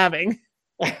she's having."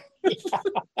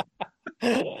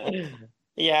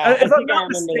 Yeah, I think I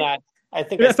remember that. I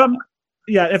think if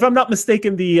I'm not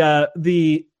mistaken, that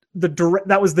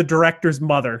was the director's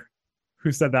mother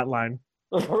who said that line.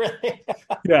 Really?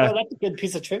 Yeah. Oh, that's a good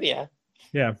piece of trivia.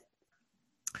 Yeah.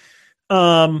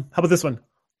 How about this one?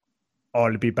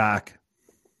 I'll be back.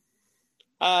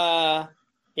 Yeah.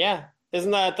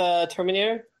 Isn't that the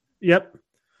Terminator? Yep.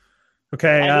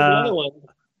 Okay. Another one.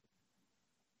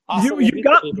 Awesome. You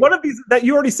got one of these that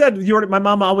you already said. My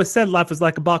mama always said life is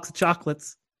like a box of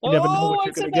chocolates. You never know what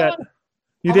you're going to get.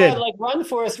 You did. Like run,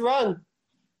 Forrest, run.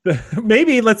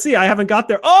 Maybe. Let's see. I haven't got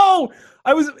there. Oh,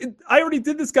 I already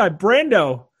did this guy.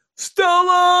 Brando.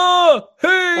 Stella.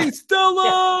 Hey,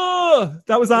 Stella.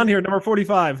 That was on here. Number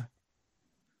 45.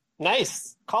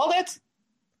 Nice. Called it?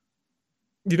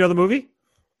 You know the movie?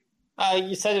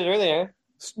 You said it earlier.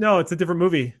 No, it's a different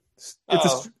movie.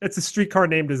 It's a Streetcar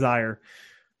Named Desire.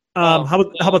 How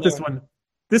about this one?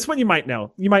 This one you might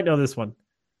know. You might know this one.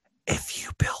 If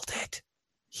you build it,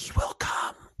 he will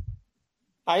come.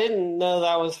 I didn't know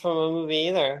that was from a movie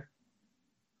either.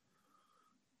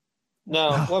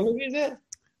 No. What movie is it?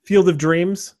 Field of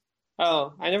Dreams.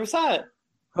 Oh, I never saw it.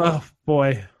 Oh,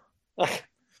 boy.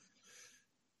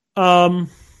 I'm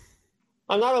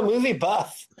not a movie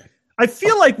buff. I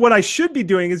feel like what I should be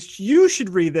doing is you should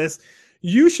read this.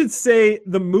 You should say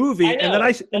the movie, and then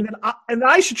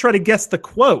I should try to guess the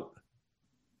quote.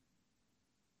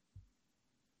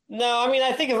 No, I mean,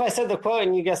 I think if I said the quote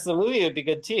and you guessed the movie, it would be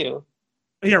good too.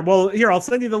 Here, I'll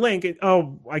send you the link.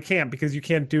 I can't because you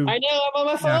can't do. I know, I'm on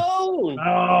my phone.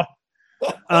 Oh.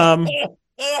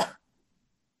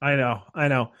 I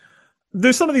know.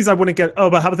 There's some of these I wouldn't get. Oh,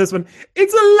 but how about this one?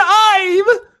 It's alive!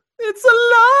 It's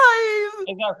alive!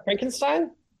 Is that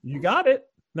Frankenstein? You got it.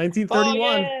 1931.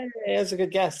 Oh, yeah. That's a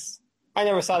good guess. I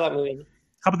never saw that movie.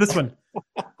 How about this one?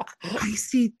 I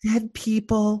see dead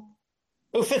people.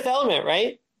 Oh, Fifth Element,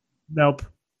 right? Nope.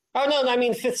 Oh, no, I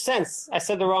mean Fifth Sense. I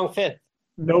said the wrong fifth.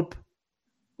 Nope.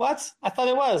 What? I thought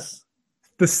it was.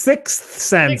 The Sixth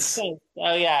Sense. Sixth Sense.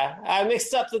 Oh, yeah. I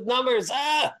mixed up the numbers.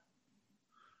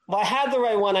 Well, I had the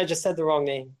right one. I just said the wrong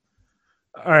name.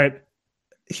 All right.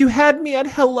 You had me at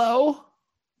hello.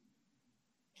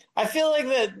 I feel like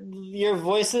that your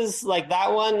voices, like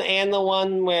that one and the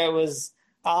one where it was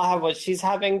I'll have what she's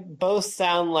having. Both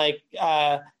sound like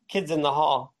Kids in the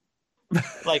Hall,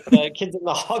 like the Kids in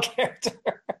the Hall character.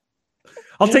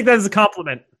 I'll take that as a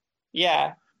compliment.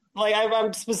 Yeah, like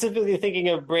I'm specifically thinking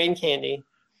of Brain Candy,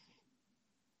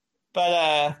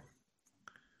 but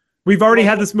we've already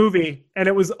had this movie, and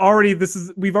it was already this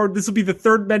will be the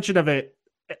third mention of it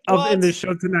in this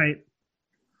show tonight.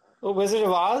 Wizard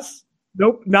of Oz?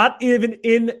 Nope, not even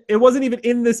in. It wasn't even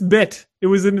in this bit. It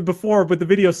was in before with the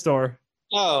video store.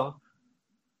 Oh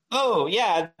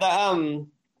yeah, the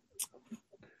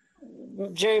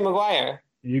Jerry Maguire.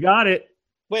 You got it.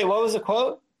 Wait, what was the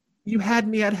quote? You had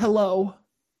me at hello.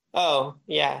 Oh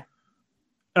yeah.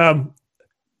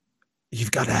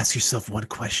 You've got to ask yourself one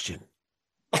question.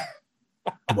 Do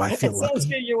I feel It sounds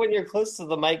lucky? good when you're close to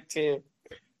the mic too.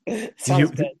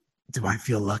 Sounds good. Do I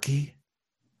feel lucky?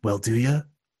 Well, do you,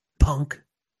 punk?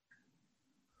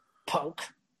 Punk.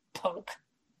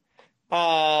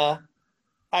 I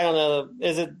don't know.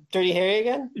 Is it Dirty Harry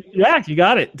again? Yeah, you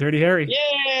got it. Dirty Harry.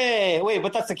 Yay! Wait,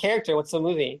 but that's the character. What's the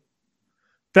movie?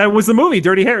 That was the movie,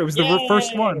 Dirty Harry. It was the Yay!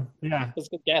 first one. Yeah. That's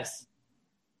a good guess.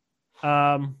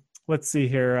 Let's see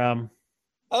here.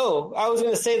 Oh, I was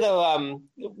going to say, though,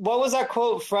 what was that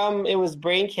quote from? It was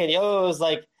Brain Candy. Oh, it was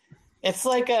like, it's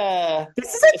like a...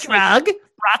 This is a drug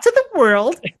brought to the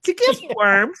world to give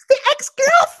worms to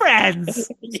ex-girlfriends.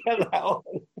 Yeah, that one.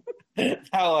 That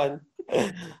one.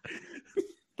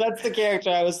 That's the character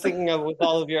I was thinking of with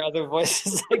all of your other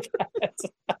voices like that.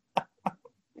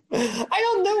 I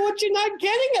don't know what you're not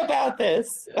getting about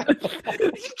this.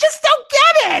 You just don't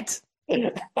get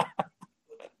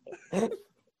it.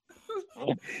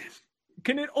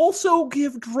 Can it also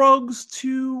give drugs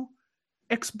to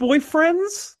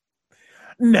ex-boyfriends?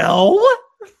 No.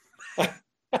 I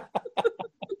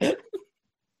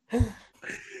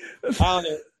don't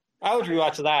know. I would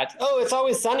rewatch that. Oh, It's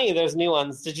Always Sunny. There's new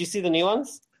ones. Did you see the new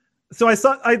ones? So I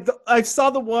saw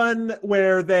the one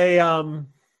where they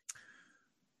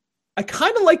I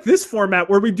kind of like this format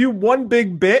where we do one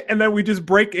big bit and then we just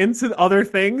break into other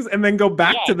things and then go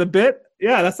back to the bit.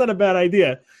 Yeah, that's not a bad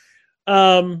idea.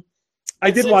 I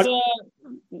did watch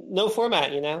no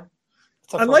format, you know.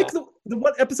 I like the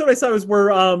one episode I saw was where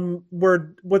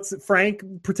Frank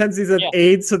pretends he's an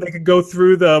AIDS so they could go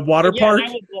through the water park. Yeah,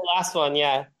 that was the last one.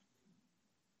 Yeah.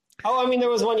 Oh, I mean, there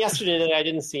was one yesterday that I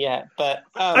didn't see yet, but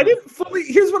I didn't fully.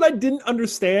 Here's what I didn't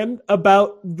understand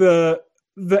about the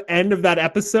end of that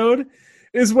episode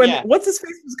is when what's his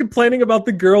face was complaining about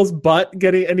the girl's butt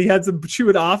getting, and he had to chew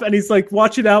it off, and he's like,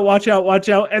 "Watch it out, watch out, watch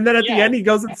out," and then at the end he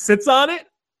goes and sits on it.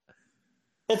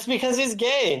 It's because he's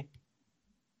gay.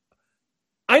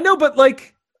 I know, but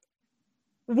like,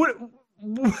 what?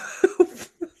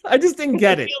 I just didn't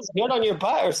get it. It feels good on your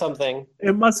butt or something.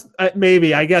 It must,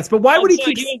 maybe, I guess. But why would he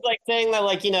keep... He was like saying that,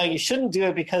 like, you know, you shouldn't do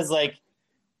it because, like,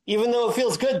 even though it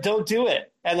feels good, don't do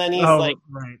it. And then he's like,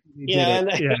 right. You know, and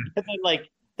then, and then like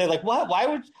they're like, what?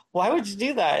 Why would you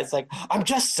do that? It's like, I'm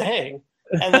just saying.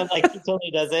 And then like he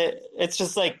totally does it. It's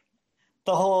just like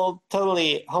the whole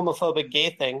totally homophobic gay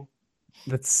thing.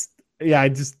 That's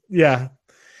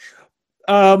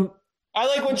I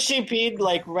like when she peed,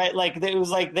 like, right, like, it was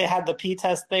like they had the pee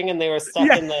test thing and they were stuck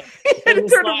in the...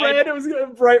 it turned red, it was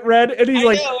bright red, and he's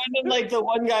like... know, and then, like, the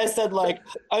one guy said, like,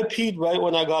 I peed right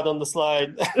when I got on the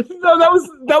slide. No, that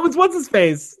was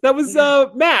what's-his-face? That was,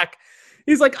 Mac.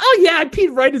 He's like, oh, yeah, I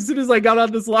peed right as soon as I got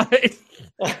on the slide.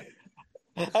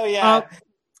 Oh, yeah.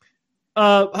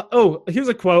 Here's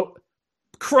a quote.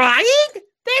 Crying?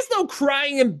 There's no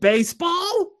crying in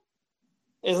baseball.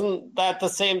 Isn't that the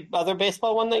same other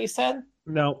baseball one that you said?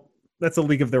 No, that's a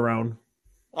league of their own.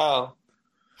 Oh. All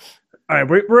right,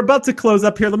 we're about to close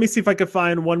up here. Let me see if I could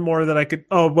find one more that I could...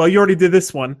 Oh, well, you already did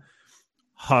this one.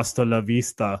 Hasta la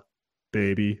vista,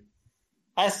 baby.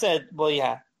 I said, well,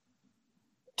 yeah.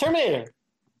 Terminator.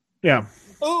 Yeah.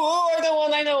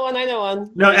 Oh, I know one.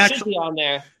 No, it actually, should be on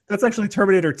there. That's actually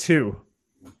Terminator 2.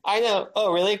 I know.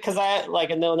 Oh, really? Because I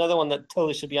know another one that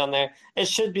totally should be on there. It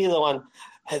should be the one.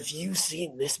 Have you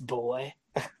seen this boy?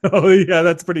 Oh, yeah,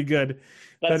 that's pretty good.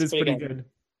 That is pretty good.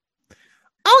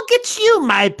 I'll get you,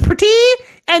 my pretty,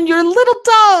 and your little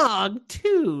dog,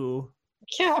 too. You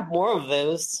can't have more of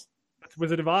those. That's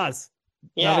Wizard of Oz.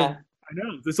 Yeah. I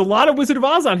know. There's a lot of Wizard of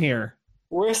Oz on here.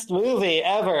 Worst movie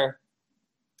ever.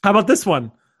 How about this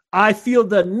one? I feel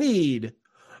the need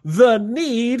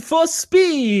for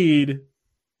speed.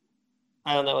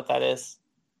 I don't know what that is.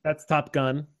 That's Top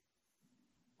Gun.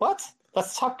 What?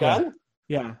 That's Top Gun?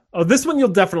 Yeah. Oh, this one you'll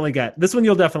definitely get.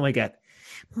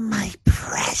 My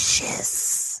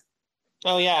precious.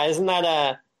 Oh, yeah. Isn't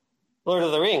that Lord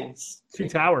of the Rings? Two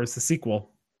Towers, the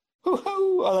sequel.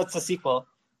 Hoo-hoo. Oh, that's the sequel.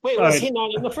 Wait, was he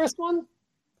not in the first one?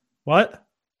 What?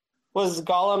 Was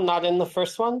Gollum not in the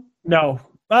first one? No.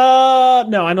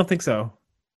 No, I don't think so.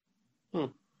 Hmm.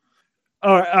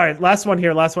 All right. Last one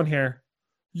here.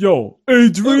 Yo,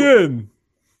 Adrian.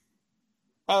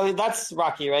 Oh, that's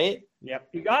Rocky, right? Yep,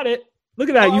 you got it. Look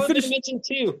at that. Oh, You I was going to finished. mention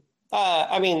too.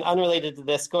 I mean, unrelated to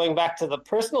this, going back to the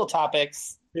personal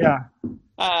topics. Yeah.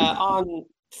 On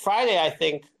Friday, I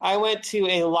think I went to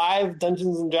a live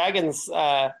Dungeons and Dragons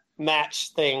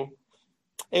match thing.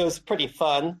 It was pretty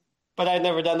fun, but I'd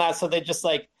never done that. So they just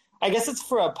I guess it's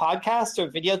for a podcast or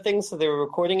video thing. So they were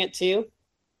recording it too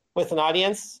with an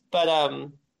audience. But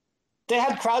they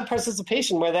had crowd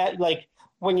participation where that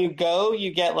when you go,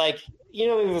 you get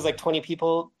it was 20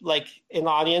 people in the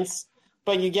audience,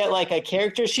 but you get a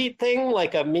character sheet thing,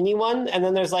 a mini one, and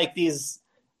then there's these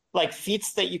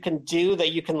feats that you can do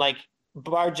that you can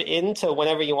barge into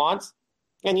whenever you want,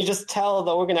 and you just tell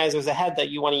the organizers ahead that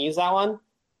you want to use that one,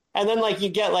 and then you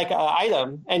get an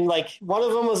item, and one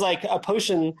of them was a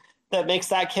potion that makes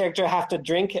that character have to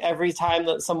drink every time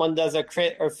that someone does a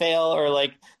crit or fail, or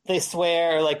they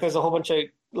swear, or there's a whole bunch of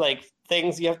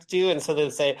things you have to do, and so they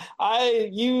say, I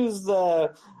use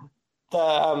the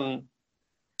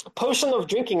potion of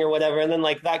drinking or whatever, and then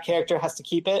that character has to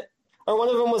keep it. Or one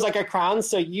of them was a crown,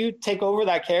 so you take over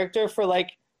that character for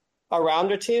a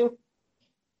round or two.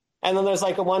 And then there's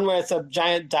a one where it's a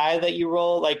giant die that you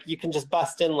roll, you can just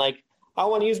bust in I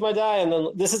want to use my die, and then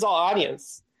this is all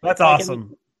audience. That's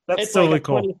awesome. That's totally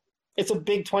cool. It's a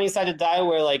big 20-sided die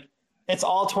where it's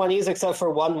all 20s except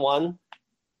for 1-1.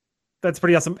 That's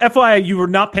pretty awesome. FYI, you were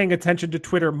not paying attention to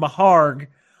Twitter. Maharg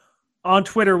on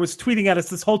Twitter was tweeting at us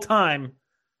this whole time.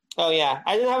 Oh yeah,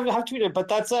 I didn't have Twitter, but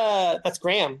that's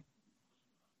Graham.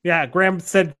 Yeah, Graham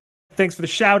said thanks for the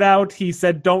shout out. He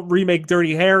said don't remake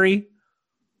Dirty Harry.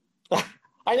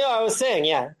 I know. I was saying,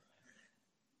 yeah.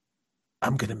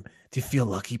 Do you feel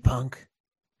lucky, punk?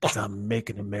 Because I'm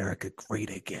making America great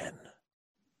again.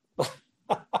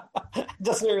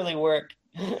 Doesn't really work.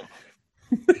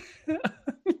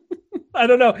 I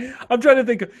don't know. I'm trying to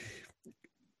think of...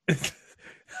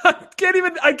 I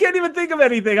can't even think of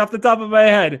anything off the top of my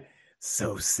head.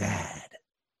 So sad.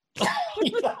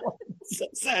 So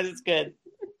sad it's good.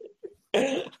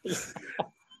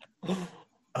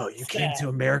 Oh, you came to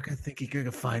America thinking you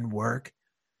could find work?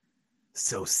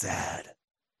 So sad.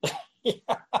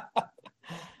 Yeah.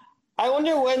 I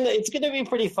wonder when it's going to be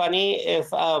pretty funny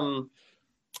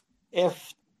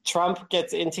if Trump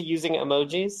gets into using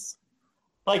emojis.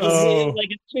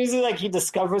 It's usually he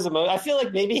discovers emoji. I feel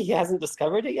maybe he hasn't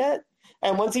discovered it yet.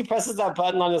 And once he presses that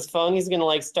button on his phone, he's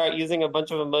gonna start using a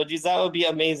bunch of emojis. That would be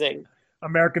amazing.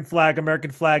 American flag,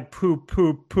 poop,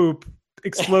 poop, poop,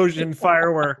 explosion,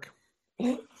 firework.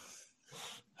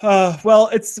 Well,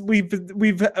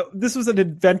 this was an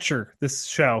adventure. This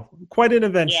show, quite an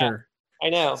adventure. Yeah,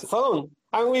 I know. Phone.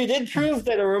 I mean, we did prove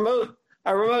that a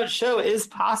remote show is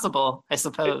possible, I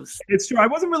suppose. It's true. I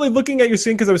wasn't really looking at your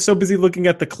screen because I was so busy looking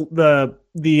at the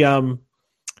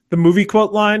movie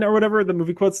quote line or whatever, the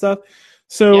movie quote stuff.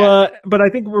 So, yeah. But I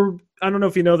think I don't know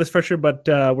if you know this for sure, but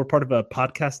we're part of a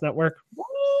podcast network.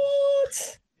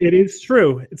 What? It is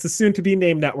true. It's a soon-to-be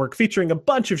named network featuring a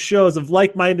bunch of shows of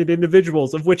like-minded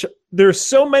individuals, of which there's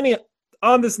so many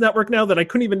on this network now that I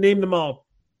couldn't even name them all.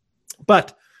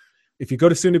 But if you go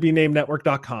to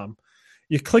soon-to-be-named-network.com,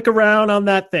 you click around on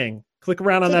that thing. Click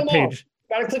around on that page.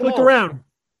 Gotta click around.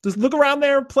 Just look around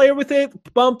there, play with it.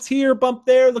 Bumps here, bump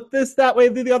there. Look this, that way,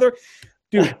 do the other.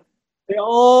 Dude, they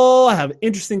all have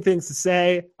interesting things to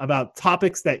say about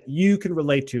topics that you can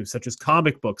relate to, such as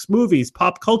comic books, movies,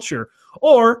 pop culture,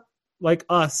 or, like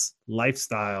us,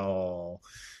 lifestyle.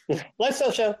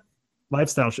 Lifestyle show.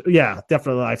 Lifestyle show. Yeah,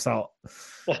 definitely lifestyle.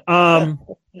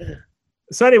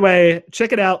 So anyway,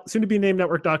 check it out,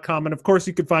 soon-to-be-named-network.com. And of course,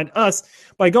 you can find us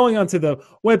by going onto the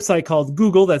website called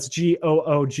Google. That's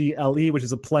Google, which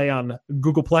is a play on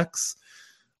Googleplex.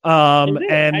 And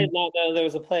I did not know there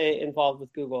was a play involved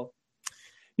with Google.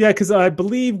 Yeah, because I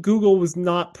believe Google was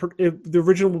not the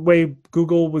original way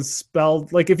Google was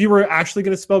spelled. If you were actually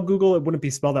going to spell Google, it wouldn't be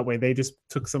spelled that way. They just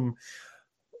took some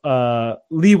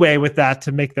leeway with that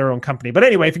to make their own company. But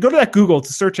anyway, if you go to that Google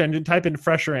to search engine, type in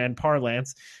Fresher and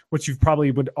Parlance, which you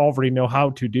probably would already know how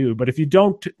to do. But if you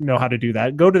don't know how to do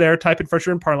that, go to there, type in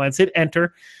Fresher and Parlance, hit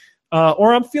enter,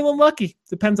 or I'm feeling lucky.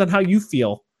 Depends on how you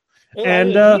feel. Do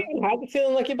and you even have the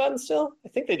feeling lucky button still? I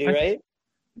think they do, right?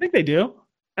 I think they do.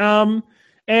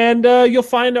 And you'll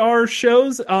find our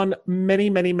shows on many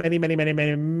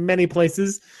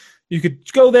places. You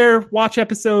could go there, watch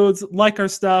episodes, like our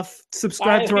stuff,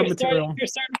 subscribe to our material. If you're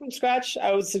starting from scratch,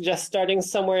 I would suggest starting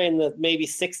somewhere in the maybe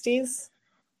 60s.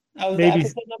 of the maybe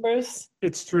episode numbers.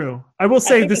 it's true. I will I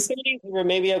say think this. the 30s were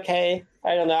maybe okay.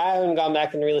 I don't know. I haven't gone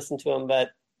back and re-listened to them,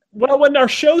 but Well, when our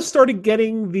show started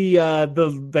getting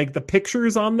the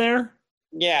pictures on there,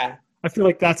 yeah. I feel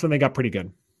like that's when they got pretty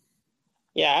good.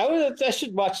 Yeah, I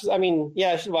should watch. I mean,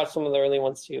 yeah, I should watch some of the early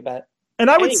ones too. But And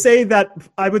I would say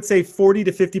 40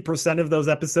 to 50% of those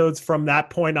episodes from that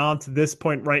point on to this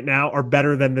point right now are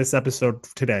better than this episode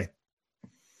today.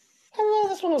 I don't know.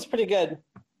 This one was pretty good.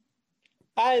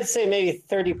 I'd say maybe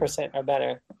 30% are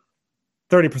better.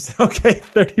 30%. Okay,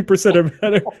 30% are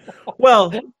better.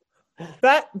 Well,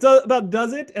 that about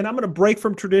does it. And I'm going to break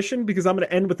from tradition because I'm going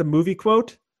to end with a movie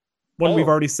quote. One we've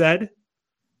already said.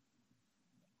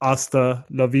 Hasta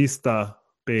la vista,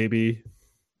 baby.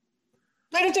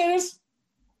 Later, taters.